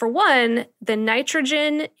 For one, the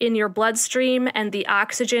nitrogen in your bloodstream and the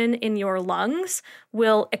oxygen in your lungs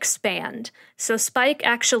will expand. So Spike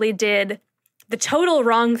actually did the total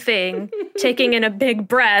wrong thing, taking in a big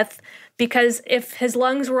breath, because if his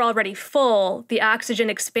lungs were already full, the oxygen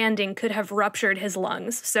expanding could have ruptured his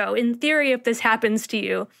lungs. So in theory, if this happens to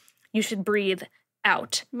you, you should breathe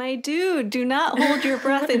out. My dude, do not hold your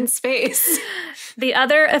breath in space. The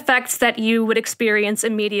other effects that you would experience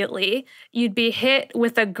immediately, you'd be hit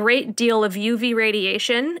with a great deal of UV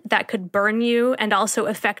radiation that could burn you and also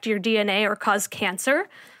affect your DNA or cause cancer.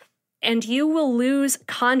 And you will lose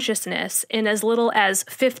consciousness in as little as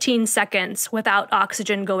 15 seconds without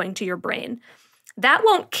oxygen going to your brain. That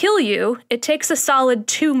won't kill you. It takes a solid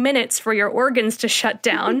 2 minutes for your organs to shut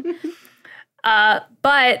down.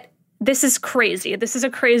 But this is crazy. This is a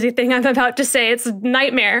crazy thing I'm about to say. It's a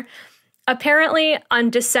nightmare. Apparently, on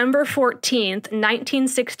December 14th,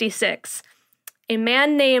 1966, a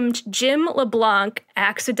man named Jim LeBlanc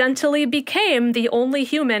accidentally became the only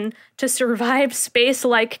human to survive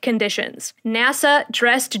space-like conditions. NASA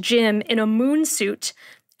dressed Jim in a moon suit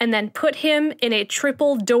and then put him in a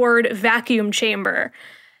triple-doored vacuum chamber.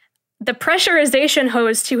 The pressurization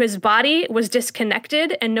hose to his body was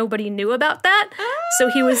disconnected and nobody knew about that. So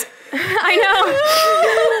he was, I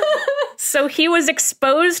know. So he was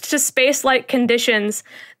exposed to space-like conditions.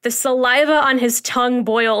 The saliva on his tongue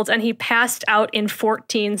boiled and he passed out in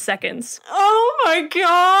 14 seconds. Oh my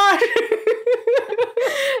God.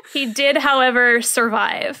 He did, however,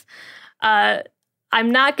 survive. I'm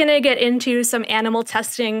not going to get into some animal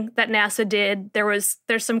testing that NASA did. There's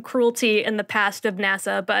some cruelty in the past of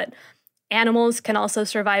NASA, but animals can also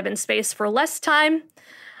survive in space for less time.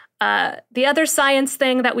 The other science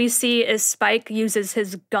thing that we see is Spike uses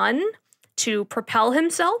his gun to propel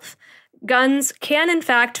himself. Guns can, in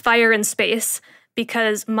fact, fire in space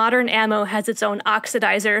because modern ammo has its own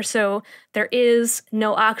oxidizer, so there is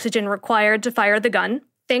no oxygen required to fire the gun.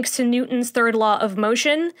 Thanks to Newton's third law of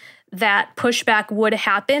motion, that pushback would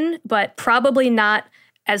happen, but probably not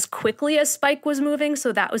as quickly as Spike was moving,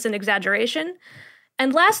 so that was an exaggeration.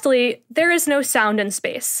 And lastly, there is no sound in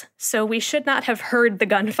space, so we should not have heard the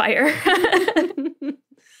gunfire.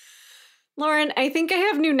 Lauren, I think I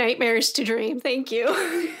have new nightmares to dream. Thank you.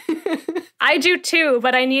 I do too,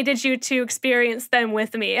 but I needed you to experience them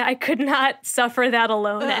with me. I could not suffer that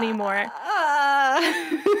alone anymore.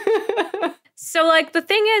 So, the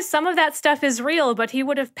thing is, some of that stuff is real, but he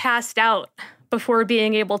would have passed out before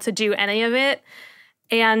being able to do any of it.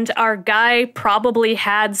 And our guy probably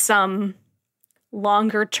had some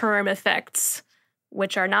longer-term effects,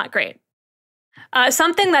 which are not great.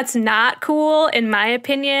 Something that's not cool, in my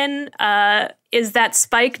opinion, is that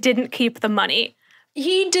Spike didn't keep the money.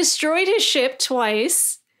 He destroyed his ship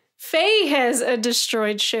twice. Faye has a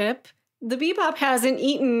destroyed ship. The Bebop hasn't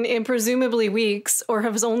eaten in presumably weeks or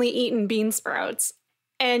has only eaten bean sprouts.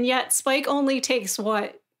 And yet Spike only takes,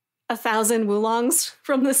 1,000 wulongs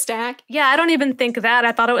from the stack? Yeah, I don't even think that.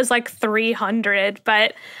 I thought it was 300,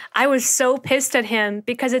 but I was so pissed at him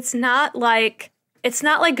because it's not like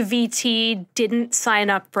VT didn't sign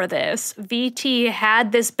up for this. VT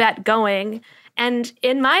had this bet going. And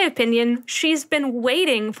in my opinion, she's been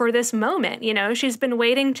waiting for this moment. She's been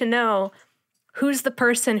waiting to know who's the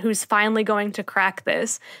person who's finally going to crack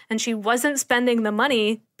this. And she wasn't spending the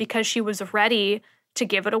money because she was ready to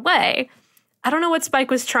give it away. I don't know what Spike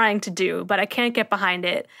was trying to do, but I can't get behind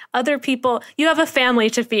it. Other people, you have a family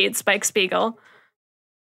to feed, Spike Spiegel.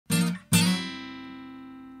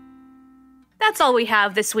 That's all we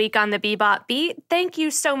have this week on the Bebop Beat. Thank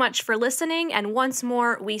you so much for listening, and once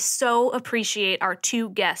more, we so appreciate our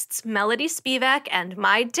two guests, Melodee Spevack and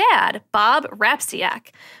my dad, Bob Rapciak.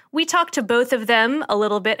 We talked to both of them a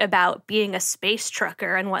little bit about being a space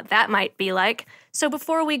trucker and what that might be like. So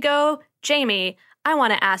before we go, Jamie, I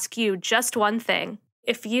want to ask you just one thing.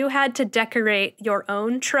 If you had to decorate your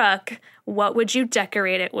own truck, what would you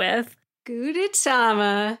decorate it with?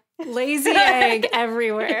 Gudetama. Lazy egg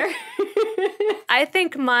everywhere. I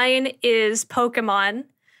think mine is Pokemon,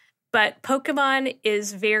 but Pokemon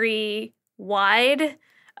is very wide.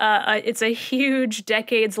 It's a huge,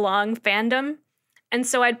 decades-long fandom. And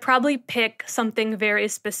so I'd probably pick something very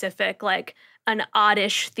specific, like an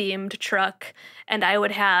Oddish-themed truck. And I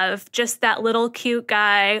would have just that little cute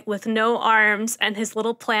guy with no arms and his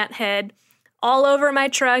little plant head all over my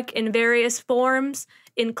truck in various forms,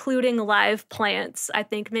 including live plants. I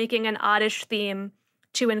think making an Oddish theme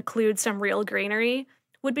to include some real greenery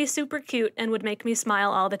would be super cute and would make me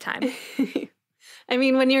smile all the time. I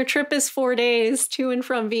mean, when your trip is 4 days to and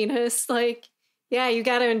from Venus, like, yeah, you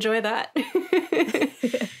got to enjoy that.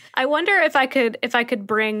 I wonder if I could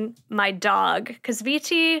bring my dog, because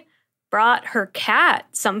VT brought her cat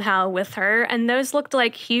somehow with her, and those looked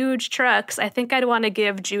like huge trucks. I think I'd want to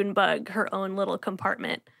give Junebug her own little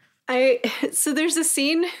compartment. So there's a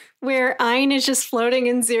scene where Ein is just floating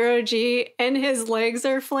in 0G and his legs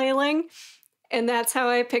are flailing. And that's how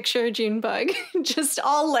I picture Junebug. Just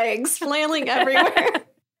all legs flailing everywhere.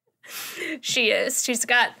 She is. She's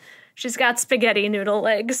got spaghetti noodle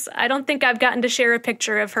legs. I don't think I've gotten to share a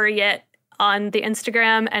picture of her yet on the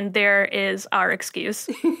Instagram, and there is our excuse.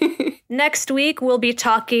 Next week, we'll be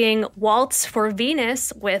talking Waltz for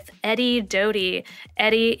Venus with Eddie Doty.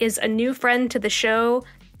 Eddie is a new friend to the show,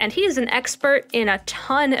 and he is an expert in a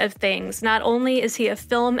ton of things. Not only is he a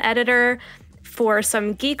film editor for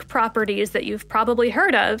some geek properties that you've probably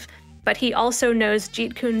heard of, but he also knows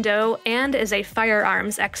Jeet Kune Do and is a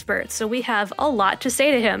firearms expert, so we have a lot to say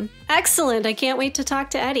to him. Excellent. I can't wait to talk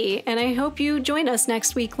to Eddie, and I hope you join us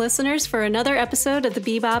next week, listeners, for another episode of the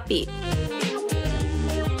Bebop Beat.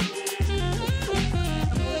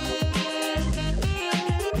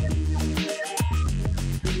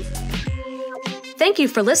 Thank you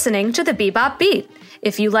for listening to the Bebop Beat.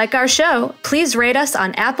 If you like our show, please rate us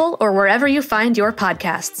on Apple or wherever you find your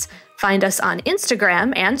podcasts. Find us on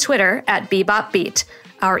Instagram and Twitter at Bebop Beat.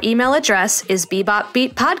 Our email address is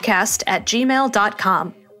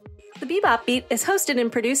bebopbeatpodcast@gmail.com. The Bebop Beat is hosted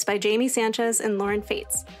and produced by Jamie Sanchez and Lauren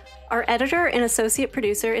Fates. Our editor and associate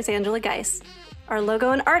producer is Angela Geis. Our logo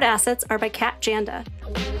and art assets are by Kat Janda.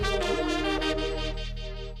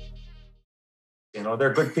 You know,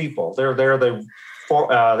 they're good people. They're the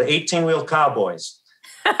 18-wheel cowboys.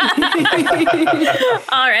 All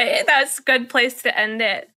right, that's a good place to end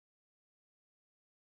it.